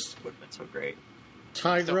 of course, would have been so great.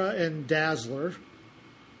 Tigra and Dazzler.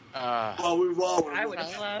 Well, I would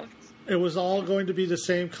have loved. It was all going to be the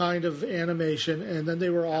same kind of animation, and then they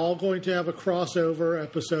were all going to have a crossover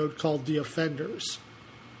episode called The Offenders.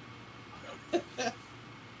 All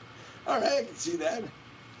right, I can see that.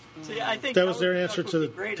 So, yeah, I think that was their answer to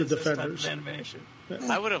the Defenders. Animation.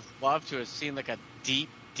 I would have loved to have seen like a deep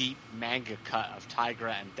manga cut of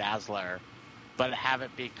Tigra and Dazzler, but have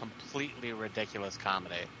it be completely ridiculous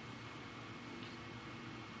comedy.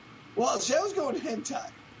 Well, see, I was going hentai.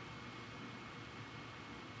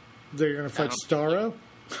 They're going to fight Starro?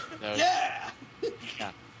 Yeah!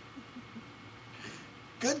 Yeah.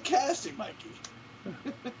 Good casting, Mikey.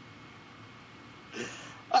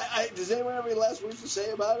 Does anyone have any last words to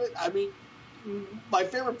say about it? I mean, my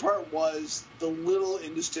favorite part was the little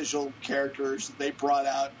interstitial characters that they brought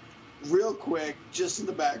out real quick, just in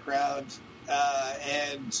the background,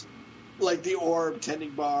 and like the orb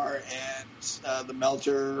tending bar and the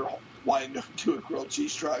melter wanting to do a grilled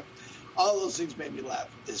cheese truck. All those things made me laugh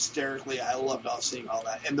hysterically. I loved seeing all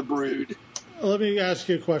that. And the Brood. Let me ask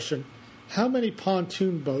you a question. How many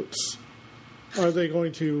pontoon boats are they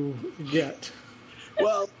going to get?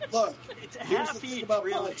 Well, look, it's here's the thing about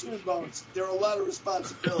pontoon boats. There are a lot of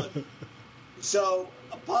responsibility. So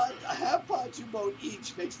a half pontoon boat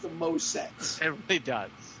each makes the most sense. It really does.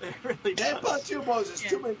 It really 10 does. pontoon boats is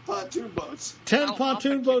too many pontoon boats. 10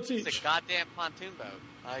 pontoon boats It's each. a goddamn pontoon boat.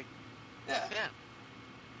 Like, Yeah.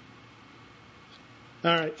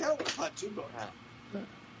 All right. Count a pontoon boat.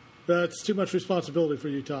 That's too much responsibility for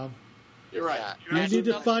you, Tom. You're right. Yeah. You At need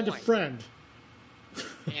to some find a point friend.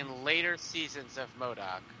 In later seasons of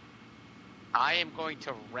M.O.D.O.K, I am going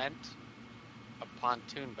to rent a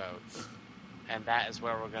pontoon boat, and that is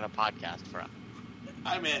where we're going to podcast from.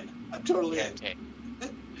 I'm in. I'm totally in. Okay.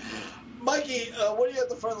 Mikey, what do you have at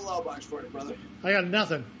the front of the law box for you, brother? I got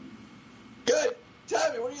nothing. Good.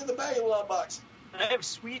 Tommy, what do you in the back of the law box? I have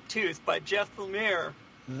Sweet Tooth by Jeff Lemire.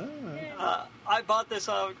 I bought this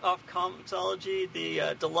off Comixology,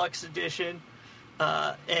 the deluxe edition,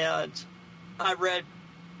 and I read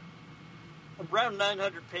around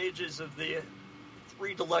 900 pages of the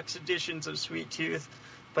 3 deluxe editions of Sweet Tooth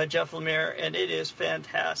by Jeff Lemire, and it is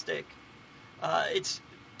fantastic. It's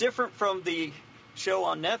different from the show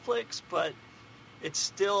on Netflix, but it's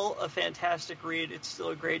still a fantastic read. It's still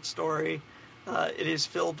a great story. It is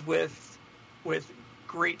filled with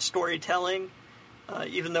great storytelling,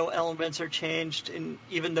 even though elements are changed, and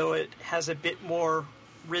even though it has a bit more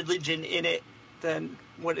religion in it than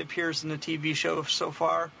what appears in the TV show so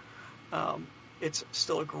far. It's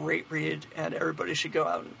still a great read, and everybody should go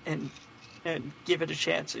out and give it a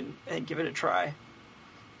chance and give it a try.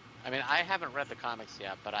 I mean, I haven't read the comics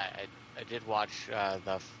yet, but I did watch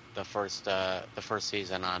the first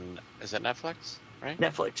season on, is it Netflix? Right?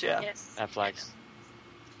 Netflix, yeah. Yes. Netflix.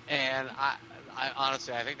 And I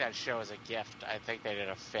honestly, I think that show is a gift. I think they did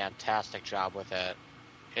a fantastic job with it.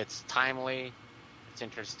 It's timely, it's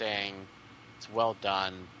interesting, it's well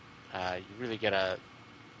done. You really get a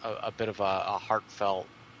bit of a heartfelt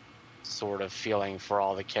sort of feeling for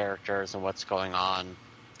all the characters and what's going on.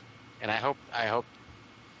 And I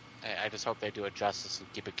just hope they do it justice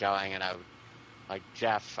and keep it going. And I would, like,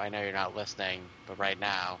 Jeff, I know you're not listening, but right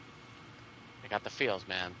now, I got the feels,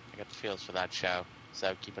 man. I got the feels for that show.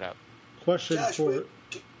 So keep it up. Question Josh, for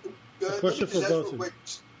both of you.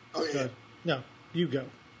 Okay. No, you go.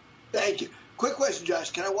 Thank you. Quick question,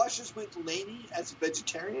 Josh. Can I watch this with Lainey as a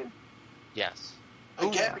vegetarian? Yes. I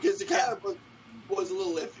can't because the comic book was a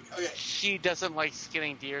little iffy. Okay. She doesn't like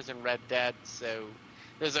skinning deers in Red Dead, so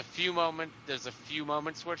there's a few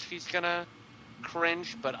moments where she's gonna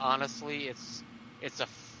cringe, but honestly,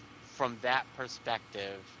 from that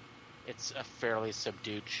perspective, it's a fairly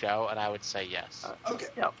subdued show, and I would say yes. Okay.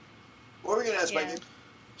 Yep. What are we going to ask, Mikey?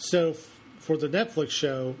 So, for the Netflix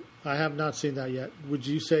show, I have not seen that yet. Would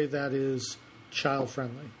you say that is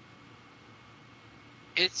child-friendly?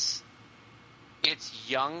 It's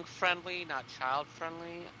young friendly, not child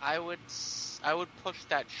friendly. I would push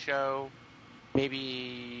that show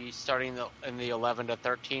maybe starting in the 11 to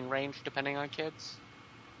 13 range, depending on kids.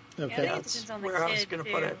 Okay. Yeah, it depends on the Where I was kid, going to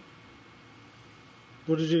too. put it.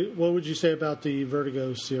 What would you say about the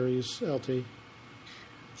Vertigo series, LT?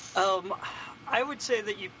 I would say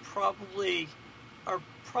that you are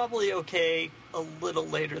probably okay a little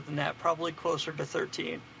later than that, probably closer to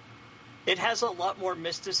 13. It has a lot more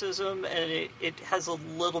mysticism, and it has a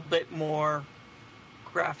little bit more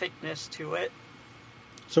graphicness to it.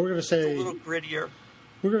 So we're going to say It's a little grittier.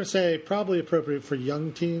 We're going to say probably appropriate for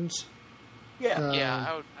young teens. Yeah.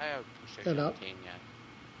 I would push it and to up. 13,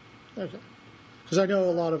 yeah. Okay. Because I know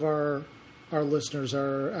a lot of our listeners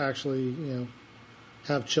are actually,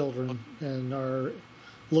 have children and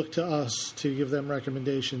look to us to give them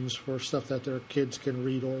recommendations for stuff that their kids can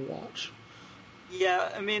read or watch. Yeah,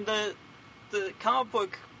 I mean, the comic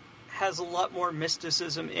book has a lot more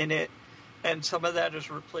mysticism in it, and some of that is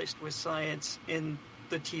replaced with science in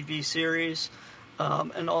the TV series.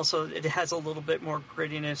 And also, it has a little bit more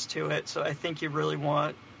grittiness to it, so I think you really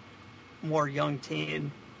want more young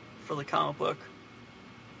teen for the comic book.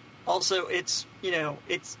 Also, it's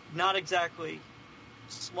not exactly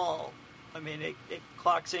small. I mean, it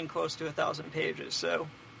clocks in close to 1,000 pages, so...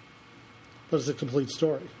 But it's a complete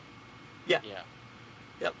story. Yeah. Yeah.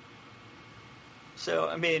 Yep. So,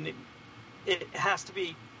 I mean, it has to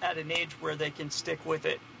be at an age where they can stick with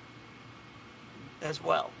it as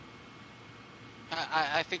well.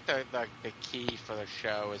 I think the key for the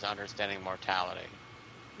show is understanding mortality.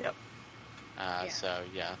 Yep. So,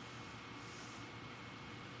 yeah.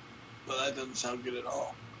 Well, that doesn't sound good at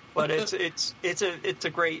all. But it's a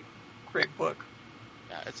great book.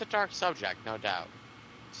 Yeah, it's a dark subject, no doubt.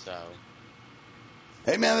 So...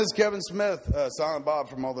 Hey man, this is Kevin Smith, Silent Bob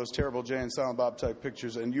from all those terrible Jay and Silent Bob type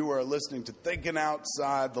pictures, and you are listening to Thinking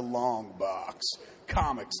Outside the Long Box,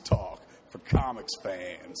 comics talk for comics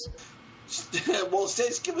fans. Well,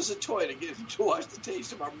 Stace, give us a toy to wash the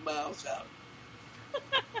taste of our mouths out.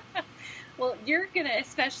 Well, you're going to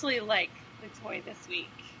especially like the toy this week,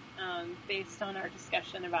 based on our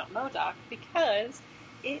discussion about M.O.D.O.K, because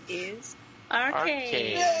it is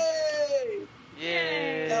arcade. Yay!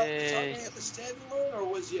 Yay! Now, was Arcade the standalone, or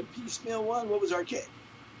was he a piecemeal one? What was Arcade?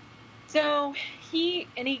 So he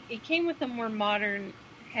came with a more modern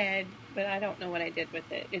head, but I don't know what I did with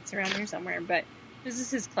it. It's around here somewhere, but this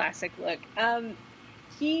is his classic look.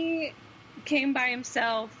 He came by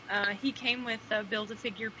himself. He came with a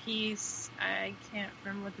Build-A-Figure piece. I can't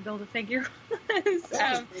remember what the Build-A-Figure was. That was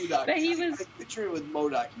M.O.D.O.K. But he was... I picture it with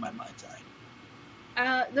M.O.D.O.K in my mind's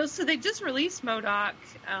eye. So they just released M.O.D.O.K,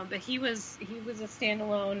 but he was a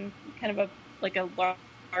standalone, kind of a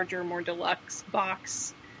larger, more deluxe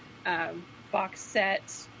box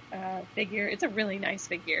set figure. It's a really nice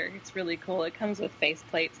figure. It's really cool. It comes with face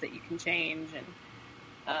plates that you can change,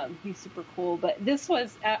 and he's super cool. But this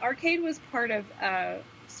was Arcade was part of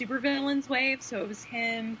Supervillains Wave, so it was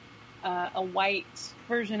him, a white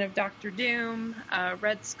version of Doctor Doom,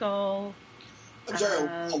 Red Skull. I'm sorry,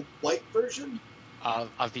 a white version?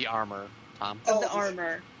 Of the armor, Tom. Of the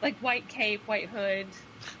armor. Like white cape, white hood.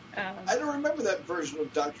 I don't remember that version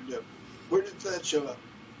of Doctor Doom. Where did that show up?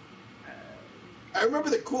 I remember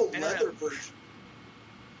the cool leather version.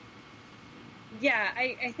 Yeah,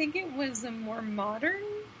 I think it was a more modern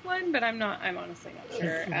one, but I'm honestly not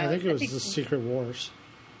sure. I think it was the Secret Wars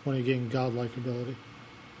when he gained godlike ability.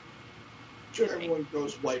 Sure, everyone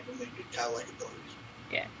goes white when they get godlike abilities.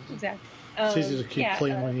 Yeah, exactly. It's easy to keep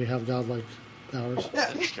clean when you have godlike powers.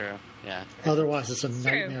 Yeah. That's true. Yeah. Otherwise, it's a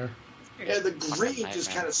nightmare. Yeah, the green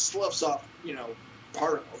just kind of sloughs off,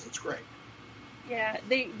 particles. It's great. Yeah,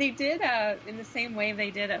 they did in the same way they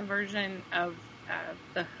did a version of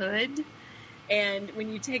the hood, and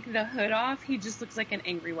when you take the hood off, he just looks like an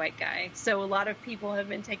angry white guy. So a lot of people have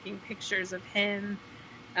been taking pictures of him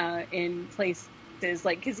in places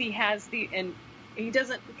because he has and he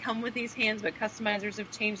doesn't come with these hands, but customizers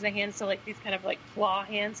have changed the hands to these kind of claw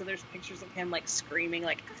hands. So there's pictures of him screaming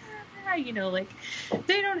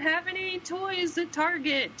they don't have any toys at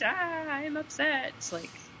Target. I'm upset. It's kind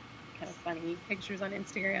of funny pictures on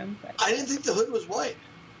Instagram. But I didn't think the hood was white.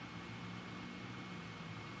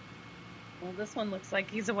 Well, this one looks like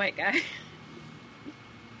he's a white guy.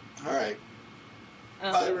 All right.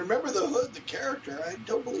 I remember the hood, the character. I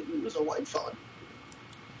don't believe he was a white fella.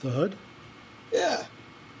 The hood? Yeah.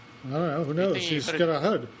 I don't know. Who knows? He's got a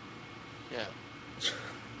hood. Yeah.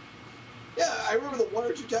 Yeah, I remember the one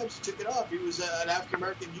or two times he took it off. He was an African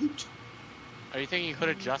American Ute. Are you thinking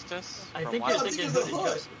Hooded Justice? I think you're thinking of the Hooded hood.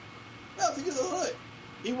 Justice. No, think of the hood.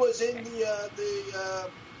 He was in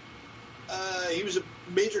he was a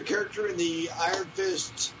major character in the Iron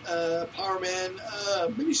Fist Power Man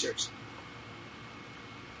miniseries.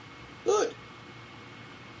 Hood.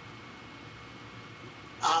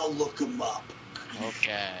 I'll look him up.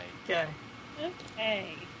 Okay. Okay.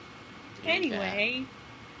 Anyway,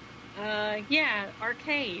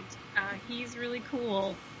 Arcade. He's really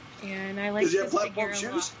cool, and I like. Does he have his platform figure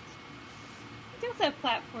a shoes? lot. He does have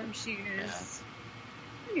platform shoes.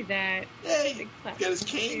 Yeah. Look at that. Hey, Big got platform his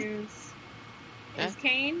cane. shoes. Yeah. His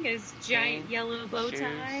cane, his giant yellow bow shoes.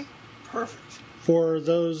 tie. Perfect. For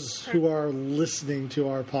those who are listening to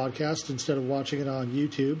our podcast instead of watching it on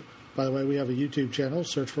YouTube, by the way, we have a YouTube channel.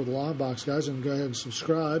 Search for the Longbox Guys and go ahead and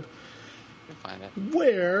subscribe. You'll find it.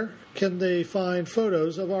 Where can they find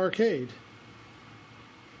photos of Arcade?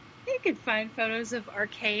 You can find photos of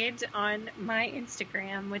Arcade on my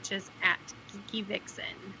Instagram, which is @GeekyVixen.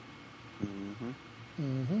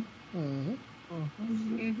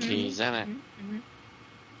 He's in it.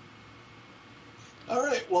 All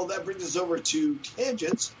right. Well, that brings us over to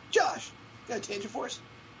tangents. Josh, got a tangent for us?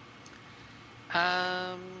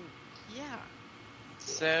 Yeah.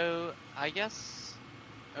 So I guess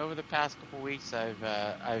over the past couple weeks,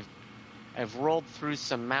 I've rolled through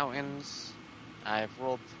some mountains. I've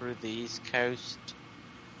rolled through the East Coast,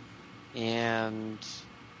 and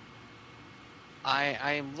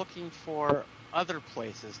I am looking for other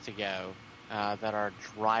places to go that are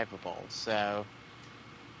drivable. So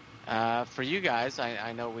for you guys,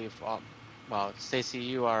 I know Stacy,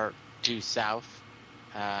 you are due south.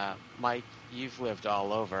 Mike, you've lived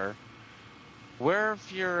all over. Where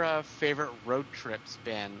have your favorite road trips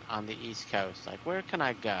been on the East Coast? Where can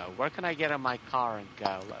I go? Where can I get in my car and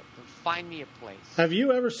go? Find me a place. Have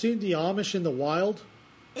you ever seen the Amish in the wild?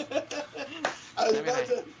 That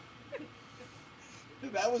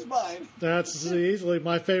was mine. That's easily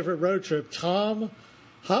my favorite road trip. Tom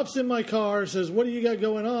Hops in my car, says, "What do you got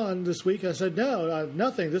going on this week?" I said, "No,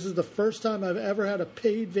 nothing. This is the first time I've ever had a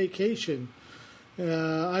paid vacation.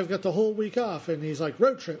 I've got the whole week off." And he's like,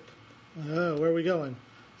 "Road trip." "Oh, where are we going?"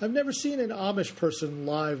 I've never seen an Amish person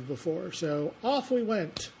live before, so off we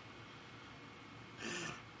went.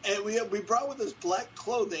 And we brought with us black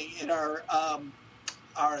clothing, and our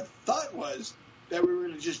thought was that we were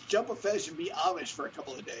going to just jump a fence and be Amish for a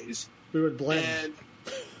couple of days. We would blend. And,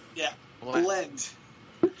 yeah, blend.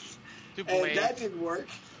 And that didn't work.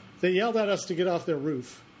 They yelled at us to get off their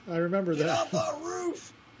roof. I remember that. Get off our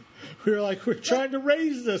roof! We were like, we're trying to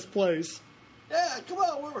raise this place. Yeah, come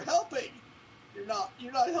on, we're helping. You're not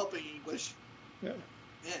helping English. Yeah.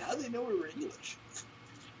 Man, how do they know we were English?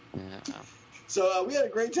 Yeah. So we had a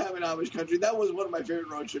great time in Amish country. That was one of my favorite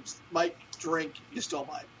road trips. Mike, drink, you stole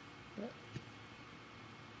mine.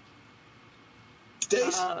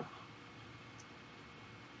 Stace?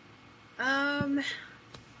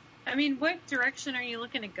 I mean, what direction are you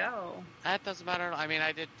looking to go? That doesn't matter. I mean,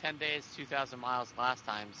 I did 10 days, 2,000 miles last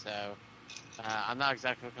time, so I'm not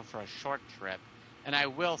exactly looking for a short trip. And I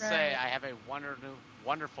will say I have a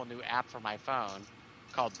wonderful new app for my phone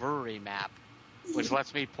called Brewery Map, which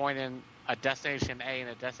lets me point in a destination A and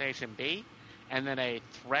a destination B, and then a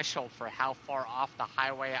threshold for how far off the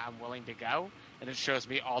highway I'm willing to go, and it shows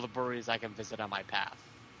me all the breweries I can visit on my path.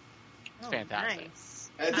 It's fantastic.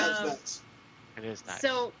 Nice. That sounds nice. It is nice.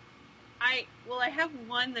 So, I have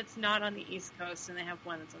one that's not on the East Coast, and I have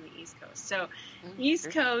one that's on the East Coast. So,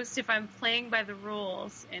 East Coast, if I'm playing by the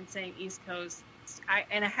rules and saying East Coast, I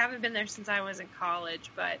haven't been there since I was in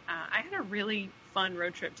college, but I had a really fun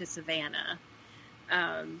road trip to Savannah.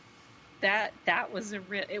 That was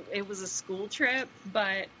it was a school trip,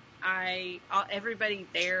 but everybody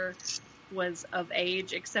there was of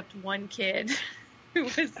age except one kid who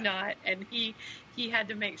was not, and he had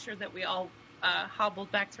to make sure that we all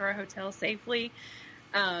hobbled back to our hotel safely.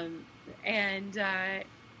 We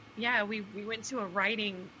went to a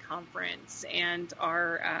writing conference, and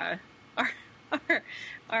our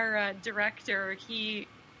director, he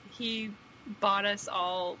bought us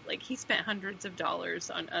all, like, he spent hundreds of dollars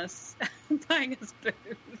on us buying us booze,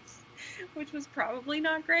 which was probably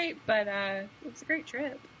not great, but it was a great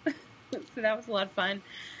trip. So that was a lot of fun.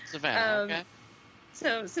 Savannah, okay.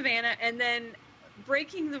 So Savannah, and then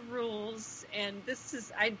breaking the rules, and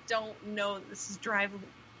I don't know, this is drivable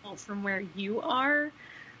from where you are,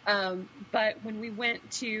 but when we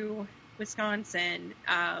went to Wisconsin,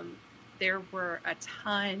 there were a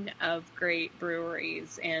ton of great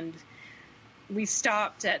breweries, and we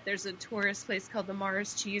stopped there's a tourist place called the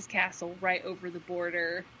Mars Cheese Castle right over the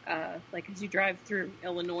border. Like, as you drive through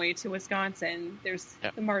Illinois to Wisconsin, there's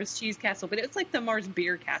the Mars Cheese Castle, but it's like the Mars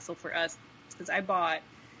Beer Castle for us, because I bought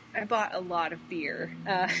a lot of beer,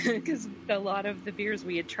 because a lot of the beers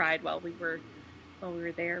we had tried while we were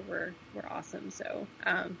there were awesome. So,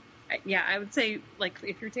 I would say, like,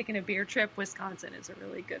 if you're taking a beer trip, Wisconsin is a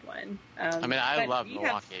really good one. I love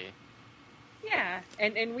Milwaukee.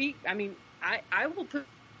 I will put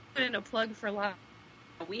in a plug for a lot.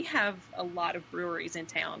 We have a lot of breweries in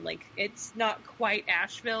town. Like, it's not quite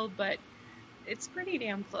Asheville, but it's pretty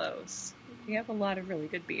damn close. We have a lot of really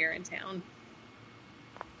good beer in town.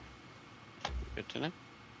 Good to know.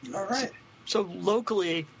 All right. So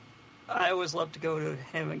locally, I always love to go to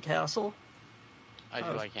Hammond Castle. I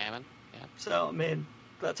do like Hammond, yeah. So, I mean,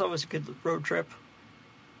 that's always a good road trip.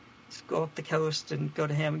 Just go up the coast and go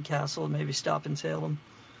to Hammond Castle and maybe stop in Salem.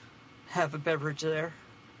 Have a beverage there.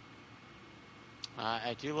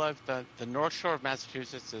 I do love the North Shore of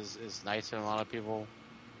Massachusetts is nicer than a lot of people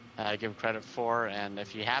give credit for, and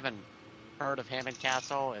if you haven't heard of Hammond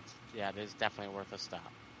Castle, it is definitely worth a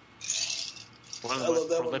stop. One of the most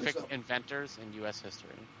prolific inventors in U.S. history.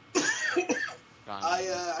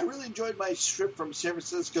 I really enjoyed my trip from San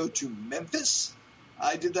Francisco to Memphis.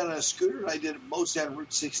 I did that on a scooter. I did it mostly on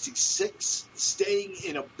Route 66, staying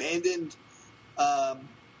in abandoned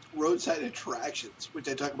roadside attractions, which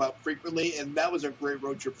I talk about frequently, and that was a great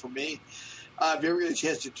road trip for me. If you ever get a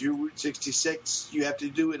chance to do Route 66, you have to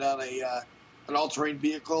do it on an all-terrain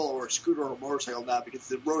vehicle or a scooter or a motorcycle now, because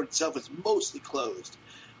the road itself is mostly closed.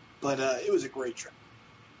 But it was a great trip.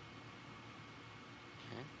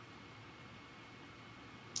 Okay.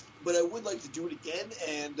 But I would like to do it again,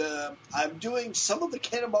 and I'm doing some of the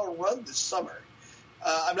Cannonball Run this summer.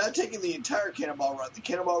 I'm not taking the entire Cannonball Run. The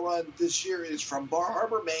Cannonball Run this year is from Bar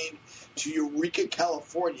Harbor, Maine to Eureka,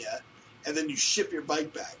 California, and then you ship your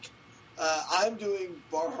bike back. I'm doing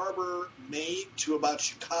Bar Harbor, Maine to about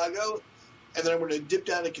Chicago, and then I'm going to dip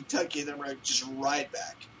down to Kentucky, and then I'm going to just ride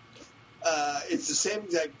back. It's the same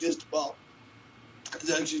exact distance. Well, It's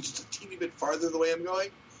actually just a teeny bit farther the way I'm going.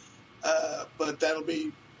 But that'll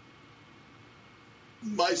be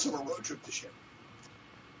my summer road trip this year.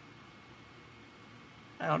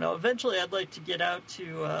 I don't know. Eventually, I'd like to get out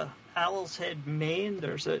to Owl's Head, Maine.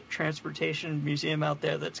 There's a transportation museum out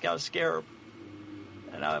there that's got a scarab.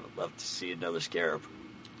 And I would love to see another scarab.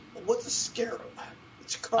 What's a scarab?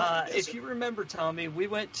 It's a car. If you remember, Tommy, we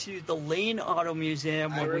went to the Lane Auto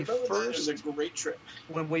Museum when we first. It was a great trip.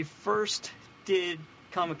 When we first did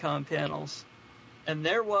Comic-Con panels, and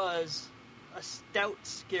there was a stout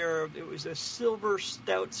scarab. It was a silver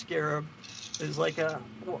stout scarab. It was like the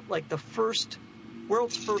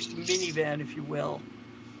world's first minivan, if you will,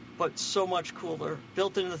 but so much cooler.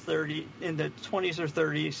 Built in the 20s or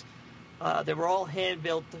 30s. They were all hand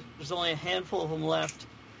built. There's only a handful of them left.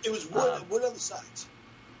 It was wood on the sides.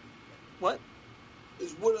 What?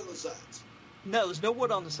 There's wood on the sides. No, there's no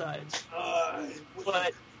wood on the sides.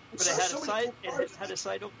 But it had a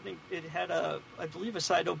side opening. It had I believe, a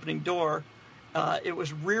side opening door. It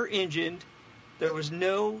was rear engined. There was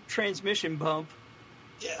no transmission bump.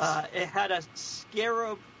 Yes. It had a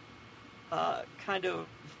scarab kind of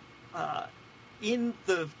in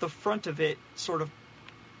the front of it, sort of.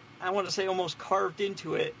 I want to say almost carved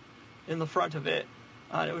into it in the front of it.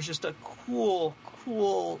 It was just a cool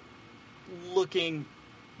looking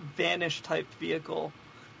vanish type vehicle.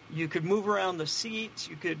 You could move around the seats.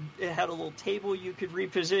 It had a little table you could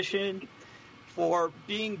reposition. For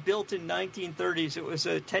being built in 1930s, it was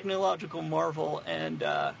a technological marvel and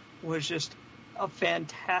was just a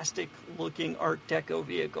fantastic looking Art Deco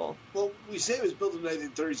vehicle. Well, we say it was built in the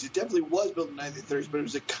 1930s. It definitely was built in the 1930s, but it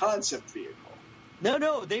was a concept vehicle.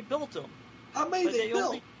 No, they built them. How many they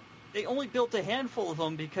built? They only built a handful of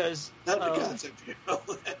them because... Not the concept vehicle.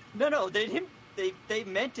 No, they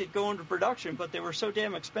meant it go into production, but they were so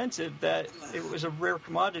damn expensive that it was a rare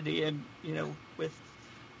commodity. And,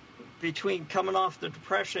 between coming off the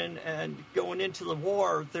Depression and going into the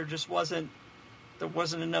war, there wasn't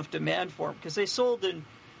enough demand for them because they sold in...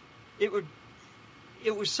 It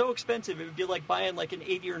was so expensive, it would be like buying like an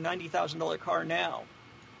 $80,000 or $90,000 car now.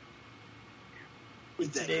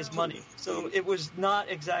 With today's money. So it was not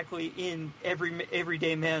exactly in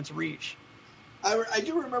everyday man's reach. I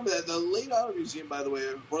do remember that. The Lane Auto Museum, by the way,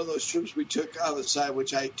 one of those trips we took on the side,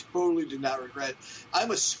 which I totally did not regret. I'm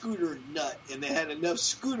a scooter nut, and they had enough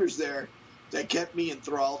scooters there that kept me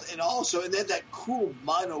enthralled. And they had that cool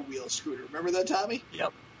mono-wheel scooter. Remember that, Tommy?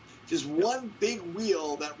 Yep. Just one big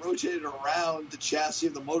wheel that rotated around the chassis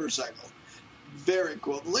of the motorcycle. Very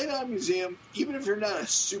cool. The Lane Auto Museum, even if you're not a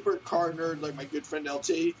super car nerd like my good friend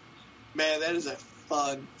LT, man, that is a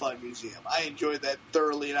fun museum. I enjoyed that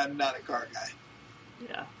thoroughly, and I'm not a car guy.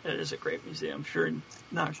 Yeah, it is a great museum. Sure, in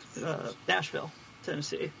Nashville,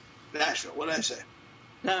 Tennessee. Nashville, what did I say?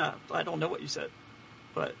 Nah, I don't know what you said,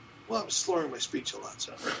 but... Well, I'm slurring my speech a lot,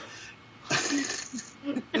 so...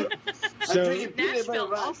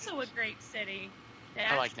 Nashville, also a great city.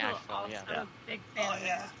 I like Nashville, also yeah. A big fan of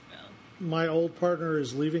Nashville. My old partner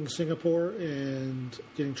is leaving Singapore and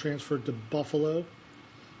getting transferred to Buffalo,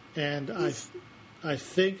 and I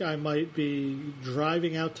think I might be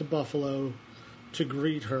driving out to Buffalo to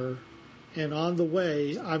greet her, and on the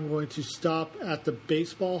way I'm going to stop at the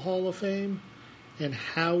Baseball Hall of Fame and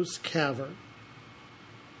Howe's Cavern.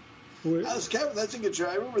 Howe's Cavern, that's a good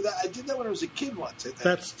try. I remember that. I did that when I was a kid once, I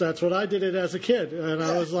think. That's what I did it as a kid, and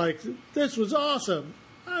I was like, this was awesome.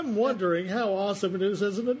 I'm wondering how awesome it is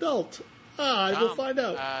as an adult. I will find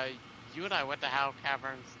out. You and I went to Howe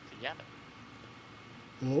Caverns together.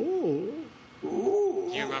 Oh. Ooh.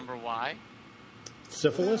 Do you remember why?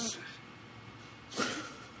 Syphilis?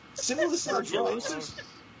 Syphilis sounds right.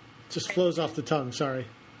 Just flows off the tongue, sorry.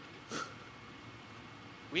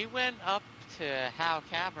 We went up to Howe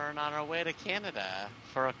Cavern on our way to Canada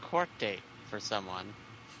for a court date for someone.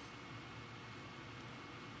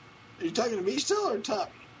 Are you talking to me still or Tommy?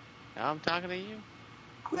 No, I'm talking to you.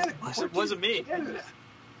 It wasn't me.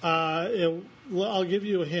 I'll give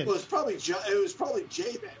you a hint. Well, it was probably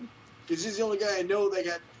Jay then, because he's the only guy I know that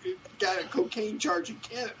got a cocaine charge in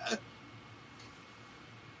Canada.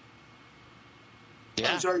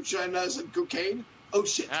 Yeah. I'm sorry, should I not have said cocaine? Oh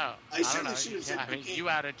shit! No, I certainly should have said cocaine. You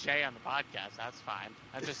outed Jay on the podcast. That's fine.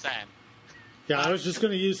 I'm just saying. Yeah, I was just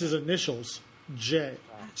going to use his initials, J.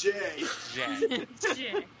 Jay.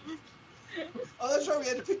 Jay. Oh, that's right. We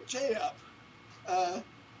had to pick Jay up.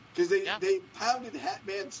 Because they pounded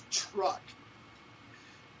Hatman's truck.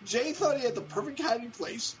 Jay thought he had the perfect hiding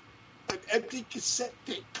place, an empty cassette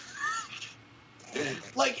tape.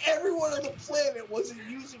 Like everyone on the planet wasn't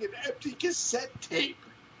using an empty cassette tape.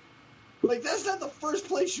 Like, that's not the first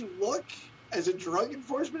place you look as a drug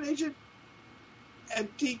enforcement agent.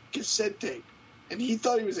 empty cassette tape, and he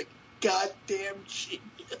thought he was a goddamn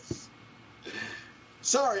genius.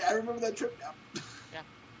 Sorry, I remember that trip now. Yeah.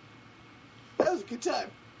 That was a good time.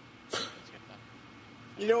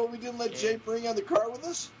 You know what we didn't let Jay bring on the car with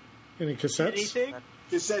us? Any cassettes? Anything?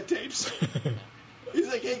 Cassette tapes. He's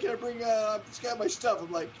like, hey, can I bring this guy my stuff?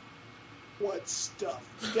 I'm like, what stuff?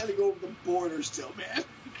 You gotta go over the border still, man.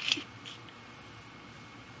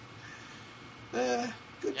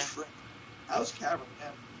 Good trip. How's Cavern,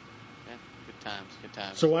 man? Yeah, good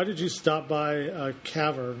times. So why did you stop by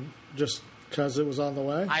Cavern? Just because it was on the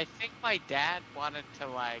way? I think my dad wanted to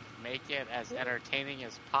make it as entertaining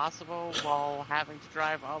as possible while having to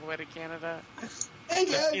drive all the way to Canada. Hey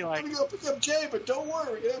guys, I'm gonna go pick up Jay, but don't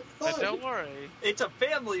worry, we're gonna have fun. But don't worry, it's a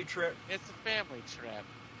family trip. It's a family trip,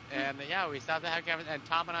 and we stopped at Cavern, and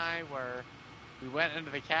Tom and I we went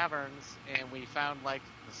into the caverns, and we found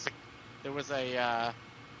there was a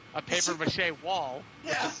paper mache wall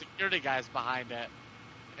with the security guys behind it.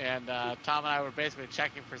 And Tom and I were basically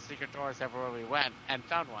checking for secret doors everywhere we went, and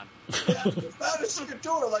found one. Yeah, we found a secret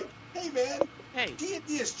door. Like, hey man, hey,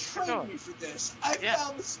 D&D has trained me for this. I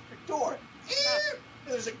found the secret door.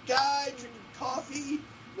 There's a guy drinking coffee,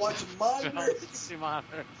 watching monitors.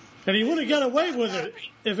 And he would have got away with it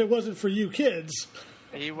if it wasn't for you kids.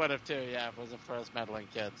 He would have too, if it wasn't for us meddling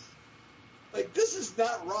kids. Like, this is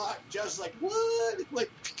not rock. Just like, what?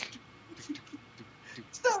 Like,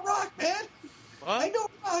 it's not rock, man. What? I know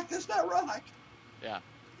rock. That's not rock. Yeah.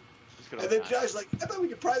 And then Josh's like, I bet we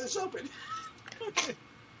could pry this open. Hey,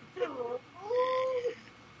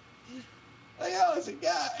 oh, it's a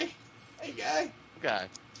guy. Hey, guy. Guy.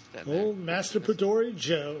 Old Masturbatory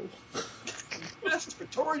Joe.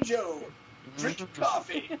 Masturbatory Joe. Drinking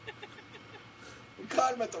coffee. We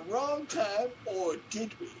caught him at the wrong time, or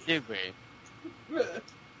did we? Did we?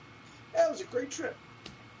 That was a great trip.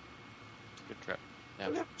 Good trip. Yeah.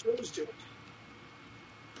 What Joe was doing?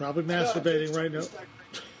 Probably masturbating right now.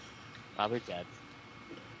 Probably dead.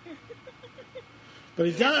 But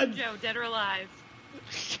he died. Joe, dead or alive?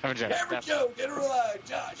 Camera Joe, dead or alive,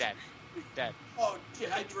 Josh? Dead. Oh,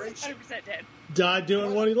 dehydration. 100% dead. Died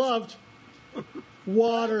doing what he loved.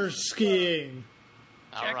 Water skiing.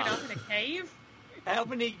 Jerking off in a cave? How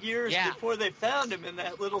many years before they found him in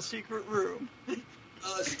that little secret room?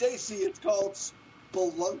 Stacy, it's called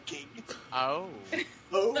spelunking. Oh.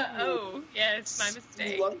 Yeah, it's my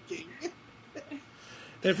mistake. Spelunking.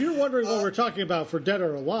 If you're wondering what we're talking about for Dead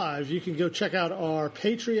or Alive, you can go check out our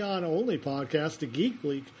Patreon-only podcast, The Geek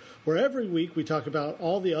Leak, where every week we talk about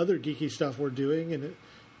all the other geeky stuff we're doing, and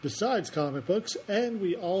besides comic books. And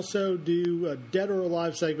we also do a Dead or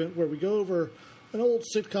Alive segment where we go over an old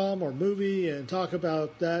sitcom or movie and talk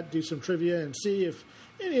about that, do some trivia, and see if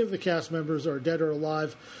any of the cast members are dead or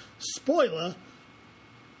alive. Spoiler,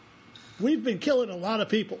 we've been killing a lot of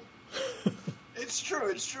people. It's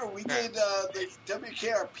true. We did the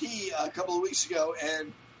WKRP a couple of weeks ago,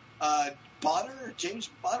 and James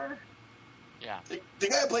Bonner? Yeah. The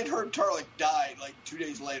guy who played Herb Tarlick died 2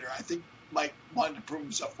 days later. I think Mike wanted to prove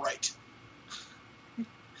himself right.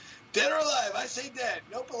 Dead or alive? I say dead.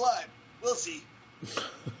 Nope, alive. We'll see.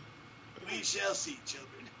 We shall see,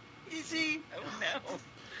 children. Easy. Oh, no.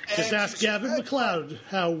 Just ask Gavin McLeod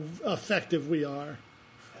how effective we are.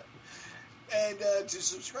 And to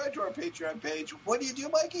subscribe to our Patreon page, what do you do,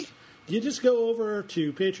 Mikey? You just go over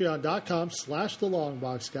to patreon.com/the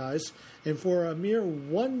Longbox Guys, and for a mere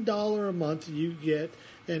 $1 a month, you get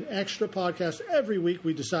an extra podcast. Every week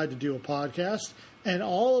we decide to do a podcast, and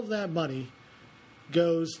all of that money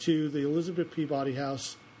goes to the Elizabeth Peabody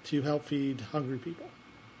House to help feed hungry people.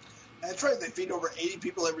 That's right. They feed over 80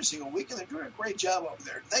 people every single week, and they're doing a great job over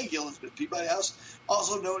there. Thank you, Elizabeth Peabody House,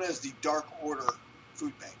 also known as the Dark Order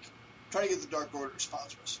Food Bank. Trying to get the Dark Order to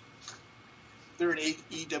sponsor us. They're an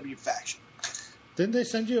EW faction. Didn't they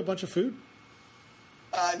send you a bunch of food?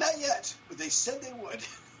 Not yet, but they said they would.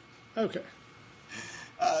 Okay.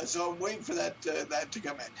 So I'm waiting for that to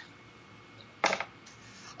come in.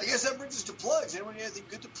 I guess that brings us to plugs. Anyone have anything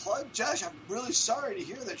good to plug? Josh, I'm really sorry to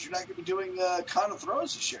hear that you're not going to be doing Con of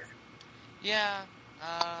Thrones this year. Yeah.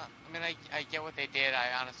 I get what they did.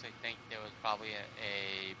 I honestly think there was probably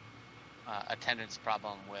a attendance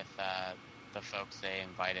problem with the folks they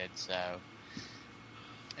invited, so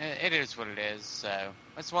it is what it is. So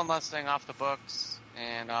it's one less thing off the books,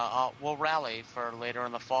 and we'll rally for later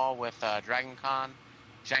in the fall with Dragon Con,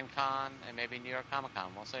 Gen Con, and maybe New York Comic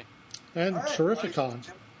Con. We'll see. And right, Terrificon.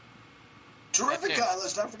 Terrificon,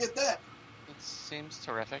 let's not forget that. It seems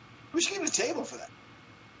terrific. We should get a table for that.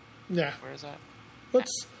 Yeah. Where is that?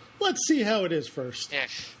 Let's see how it is first.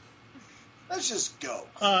 Ish. Let's just go.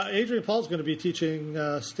 Adrian Paul's going to be teaching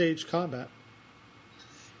stage combat.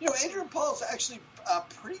 Adrian Paul's actually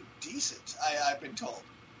pretty decent, I've been told,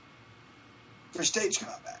 for stage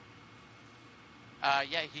combat.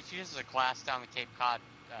 Yeah, he teaches a class down the Cape Cod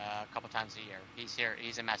a couple times a year. He's here.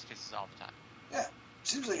 He's in Massachusetts all the time. Yeah,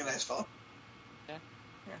 seems like a nice fellow.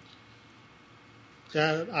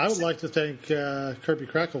 Yeah, I would like to thank Kirby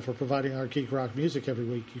Crackle for providing our geek rock music every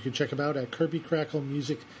week. You can check him out at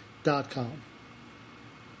kirbycracklemusic.com.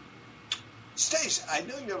 Stace, I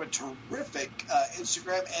know you have a terrific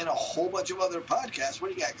Instagram and a whole bunch of other podcasts. What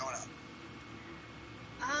do you got going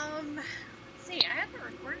on? Let's see, I haven't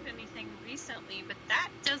recorded anything recently, but that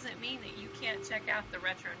doesn't mean that you can't check out the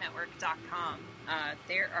retronetwork.com.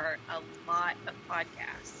 There are a lot of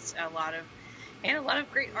podcasts, a lot of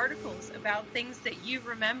great articles about things that you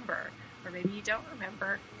remember, or maybe you don't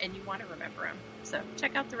remember and you want to remember them. So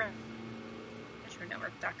check out the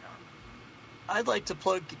retronetwork.com. I'd like to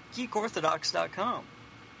plug geekorthodox.com.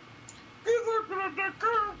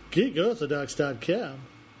 Geekorthodox.com.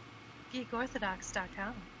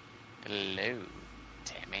 Geekorthodox.com. Hello,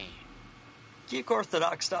 Tammy.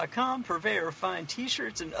 Geekorthodox.com, purveyor of fine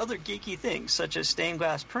t-shirts and other geeky things, such as stained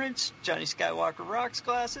glass prints, Johnny Skywalker rocks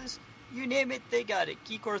glasses. You name it, they got it.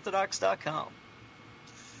 Geekorthodox.com.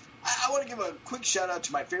 I want to give a quick shout-out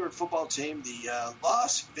to my favorite football team, the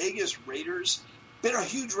Las Vegas Raiders. Been a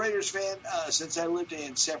huge Raiders fan since I lived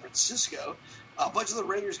in San Francisco. A bunch of the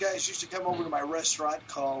Raiders guys used to come over to my restaurant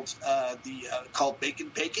called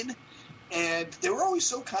Bacon Bacon, and they were always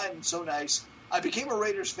so kind and so nice. I became a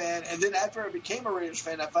Raiders fan, and then after I became a Raiders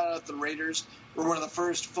fan, I found out the Raiders were one of the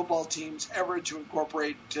first football teams ever to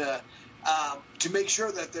incorporate to make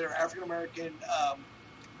sure that their African-American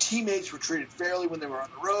teammates were treated fairly when they were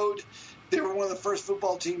on the road. They were one of the first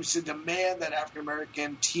football teams to demand that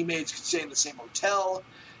African-American teammates could stay in the same hotel.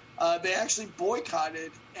 They actually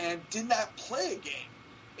boycotted and did not play a game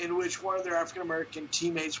in which one of their African-American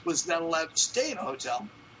teammates was not allowed to stay in a hotel.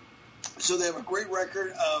 So they have a great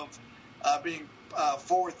record of being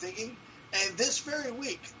forward-thinking. And this very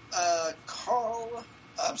week, Carl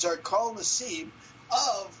Nassib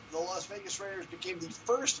of the Las Vegas Raiders became the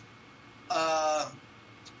first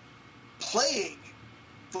playing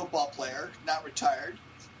football player, not retired,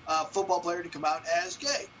 football player to come out as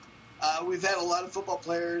gay. We've had a lot of football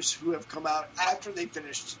players who have come out after they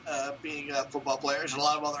finished being football players, and a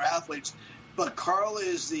lot of other athletes. But Carl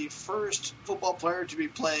is the first football player to be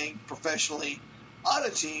playing professionally on a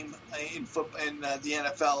team in the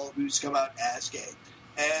NFL who's come out as gay.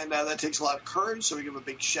 And that takes a lot of courage, so we give a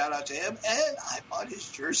big shout-out to him. And I bought his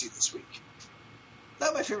jersey this week.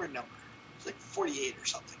 Not my favorite number. It's like 48 or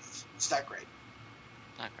something. It's not great.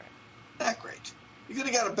 Not great. You could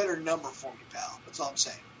have got a better number for me, pal. That's all I'm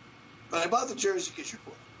saying. But I bought the jersey because you're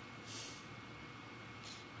cool.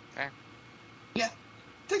 Fair. Yeah.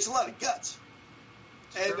 It takes a lot of guts.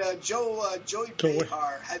 And Joey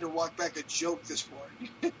Behar had to walk back a joke this morning.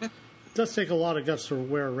 It does take a lot of guts to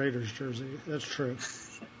wear a Raiders jersey. That's true.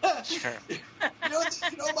 Sure. You know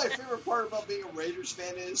what my favorite part about being a Raiders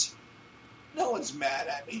fan is? No one's mad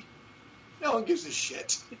at me. No one gives a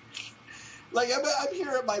shit. Like, I'm here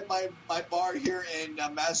at my bar here in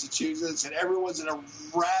Massachusetts, and everyone's a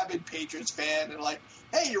rabid Patriots fan, and like,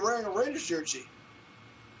 hey, you're wearing a Raiders jersey.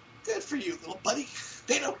 Good for you, little buddy.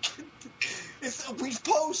 They don't. We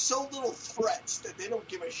pose so little threats that they don't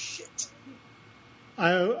give a shit.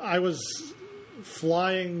 I was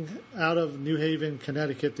flying out of New Haven,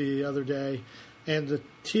 Connecticut the other day, and the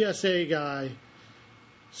TSA guy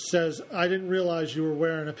says, I didn't realize you were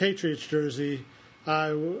wearing a Patriots jersey.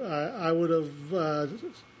 I would have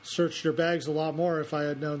searched your bags a lot more if I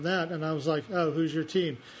had known that. And I was like, oh, who's your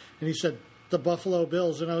team? And he said, the Buffalo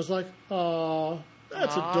Bills. And I was like, oh,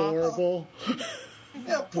 that's adorable.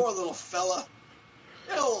 Yeah, poor little fella.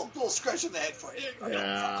 Yeah, a little scratch in the head for you.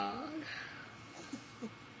 Yeah.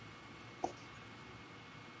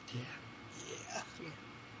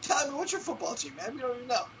 Tommy, what's your football team, man? We don't even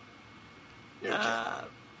know. You don't care.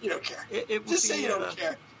 You don't care. Just say you don't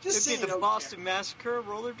care. Just say you don't care. It'd be the Boston Massacre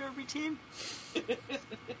roller derby team. Good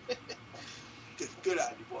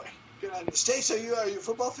on you, boy. Good on you. Stacey, are you a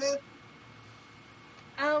football fan?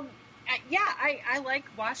 Yeah, I like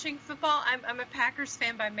watching football. I'm a Packers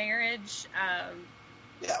fan by marriage.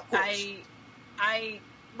 Yeah, of course. And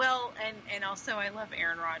also I love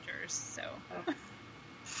Aaron Rodgers. So.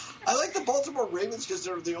 I like the Baltimore Ravens because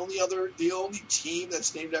they're the only team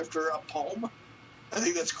that's named after a poem. I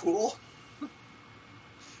think that's cool.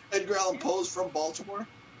 Edgar Allan Poe's from Baltimore.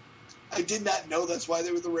 I did not know that's why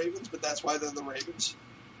they were the Ravens, but that's why they're the Ravens.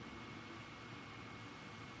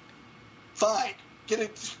 Fine.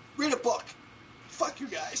 Read a book. Fuck you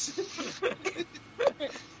guys.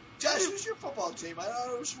 Josh, who's your football team? I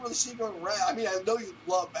don't really see you going around. I mean, I know you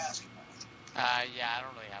love basketball. Yeah, I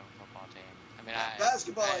don't really have a football team. I mean,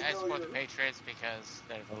 basketball, I know support you're... the Patriots because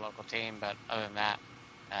they're the local team, but other than that,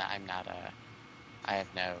 I'm not I have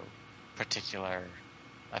no particular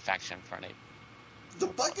affection for any. The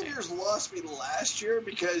Buccaneers lost me last year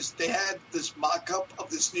because they had this mock-up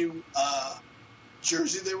of this new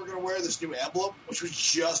jersey they were going to wear, this new emblem, which was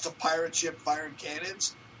just a pirate ship firing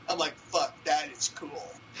cannons. I'm like, fuck, that is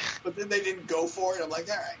cool. But then they didn't go for it. I'm like,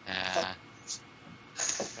 all right.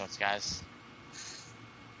 Fuck those guys.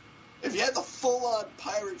 If you had the full-on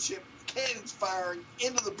pirate ship, cannons firing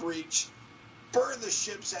into the breach, burn the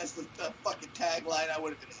ships as the fucking tagline, I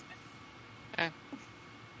would have been in.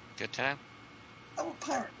 Good to know. I'm a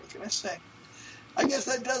pirate. What can I say? I guess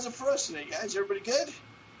that does it for us today, guys. Everybody good?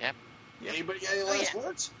 Yep. Anybody got any last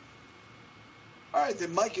words? All right,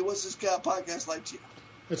 then, Mikey, what's this podcast like to you?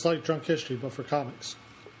 It's like Drunk History, but for comics.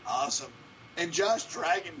 Awesome. And Josh,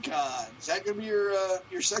 Dragon Con. Is that going to be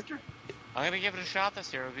your sector? I'm going to give it a shot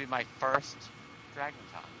this year. It'll be my first Dragon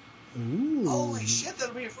Con. Ooh. Holy shit,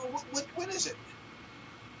 that'll be... When is it?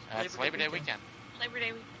 It's Labor Day weekend. Labor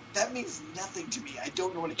Day weekend. That means nothing to me. I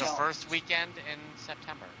don't know what it The counts. first weekend in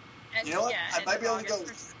September. And, you know what? I might be able to go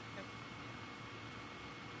August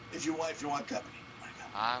if you want company.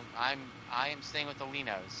 I am staying with the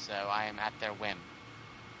Linos, so I am at their whim.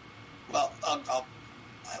 Well, I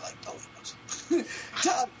like the Linos.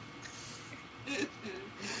 Tom.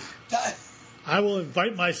 I will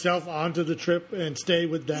invite myself onto the trip and stay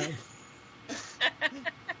with them.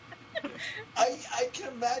 I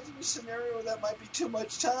can imagine a scenario where that might be too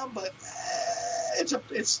much, Tom, but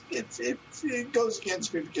it goes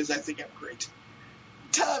against me because I think I'm great.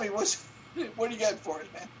 Tommy, what do you got for us,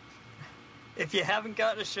 man? If you haven't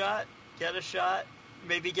gotten a shot, get a shot.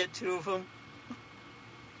 Maybe get 2 of them.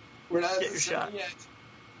 We're not get at the shot yet.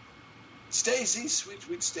 Stacy,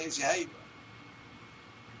 sweet Stacy, how you doing?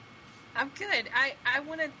 I'm good. I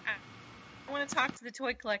want to talk to the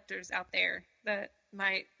toy collectors out there,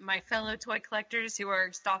 my fellow toy collectors who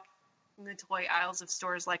are stocking the toy aisles of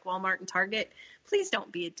stores like Walmart and Target. Please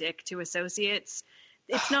don't be a dick to associates.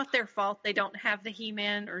 It's not their fault they don't have the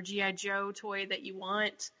He-Man or G.I. Joe toy that you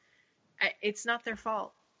want. It's not their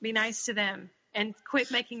fault. Be nice to them and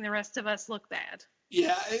quit making the rest of us look bad.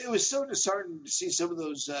 Yeah, it was so disheartening to see some of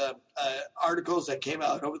those articles that came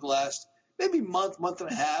out over the last maybe month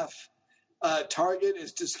and a half. Target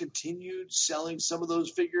has discontinued selling some of those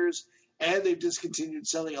figures, and they've discontinued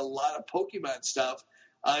selling a lot of Pokemon stuff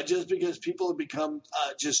just because people have become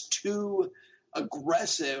just too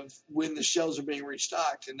aggressive when the shelves are being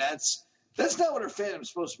restocked, and that's not what our fandom is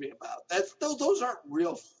supposed to be about. Those aren't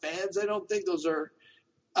real fans. I don't think those are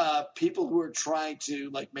people who are trying to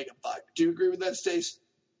make a buck. Do you agree with that, Stace?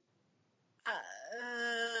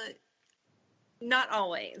 Not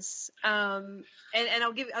always. And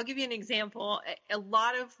I'll give you an example. A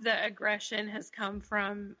lot of the aggression has come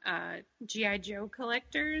from G.I. Joe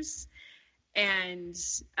collectors, and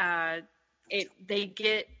they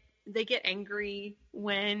get angry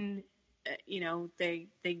when they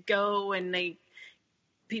go and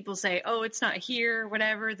people say, oh, it's not here,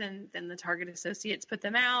 whatever. Then the Target associates put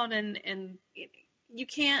them out, and you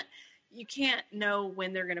can't know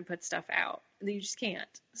when they're going to put stuff out. You just can't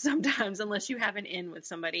sometimes unless you have an in with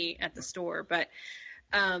somebody at the store. But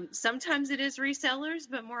sometimes it is resellers,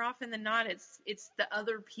 but more often than not, it's the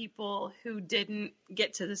other people who didn't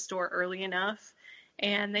get to the store early enough,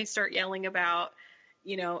 and they start yelling about,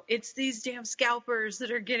 it's these damn scalpers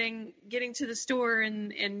that are getting to the store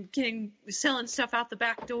and selling stuff out the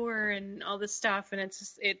back door and all this stuff. And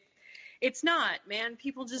it's not, man.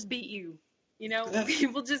 People just beat you.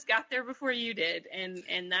 People just got there before you did,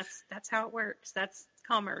 and that's how it works. That's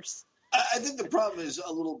commerce. I think the problem is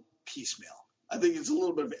a little piecemeal. I think it's a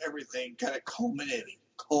little bit of everything kind of culminating.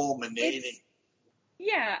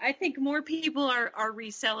 Yeah, I think more people are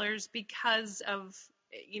resellers because of,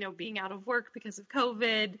 being out of work because of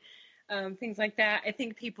COVID, things like that. I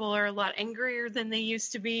think people are a lot angrier than they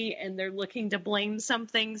used to be, and they're looking to blame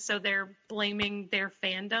something, so they're blaming their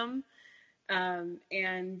fandom.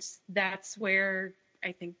 And that's where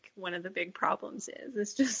I think one of the big problems is.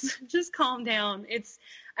 It's just calm down. It's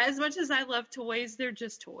as much as I love toys, they're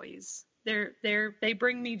just toys. They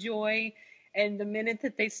bring me joy. And the minute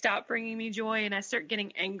that they stop bringing me joy and I start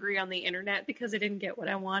getting angry on the internet because I didn't get what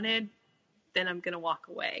I wanted, then I'm going to walk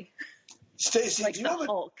away. Stacey, like do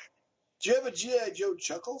Hulk. Do you have a G.I. Joe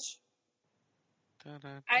Chuckles?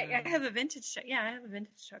 I have a vintage. Yeah, I have a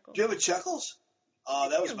vintage Chuckles. Do you have a Chuckles? Oh,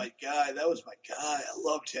 that was my guy. I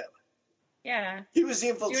loved him. Yeah. He was the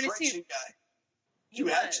infiltration guy. You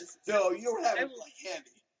don't have it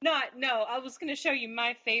handy. No, I was going to show you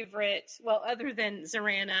my favorite, well, other than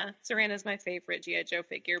Zorana. Zorana's my favorite G.I. Joe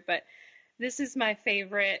figure, but this is my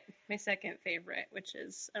favorite, my second favorite, which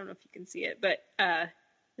is, I don't know if you can see it, but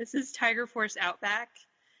this is Tiger Force Outback.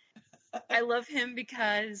 I love him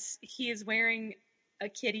because he is wearing a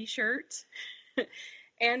kitty shirt,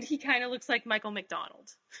 and he kind of looks like Michael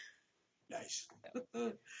McDonald. Nice.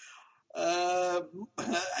 I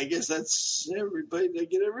guess that's everybody. Did I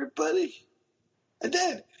get everybody? I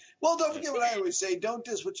did. Well, don't forget what I always say. Don't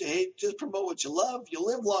diss what you hate. Just promote what you love. You'll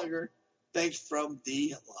live longer. Thanks from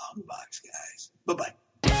the Longbox Guys. Bye-bye.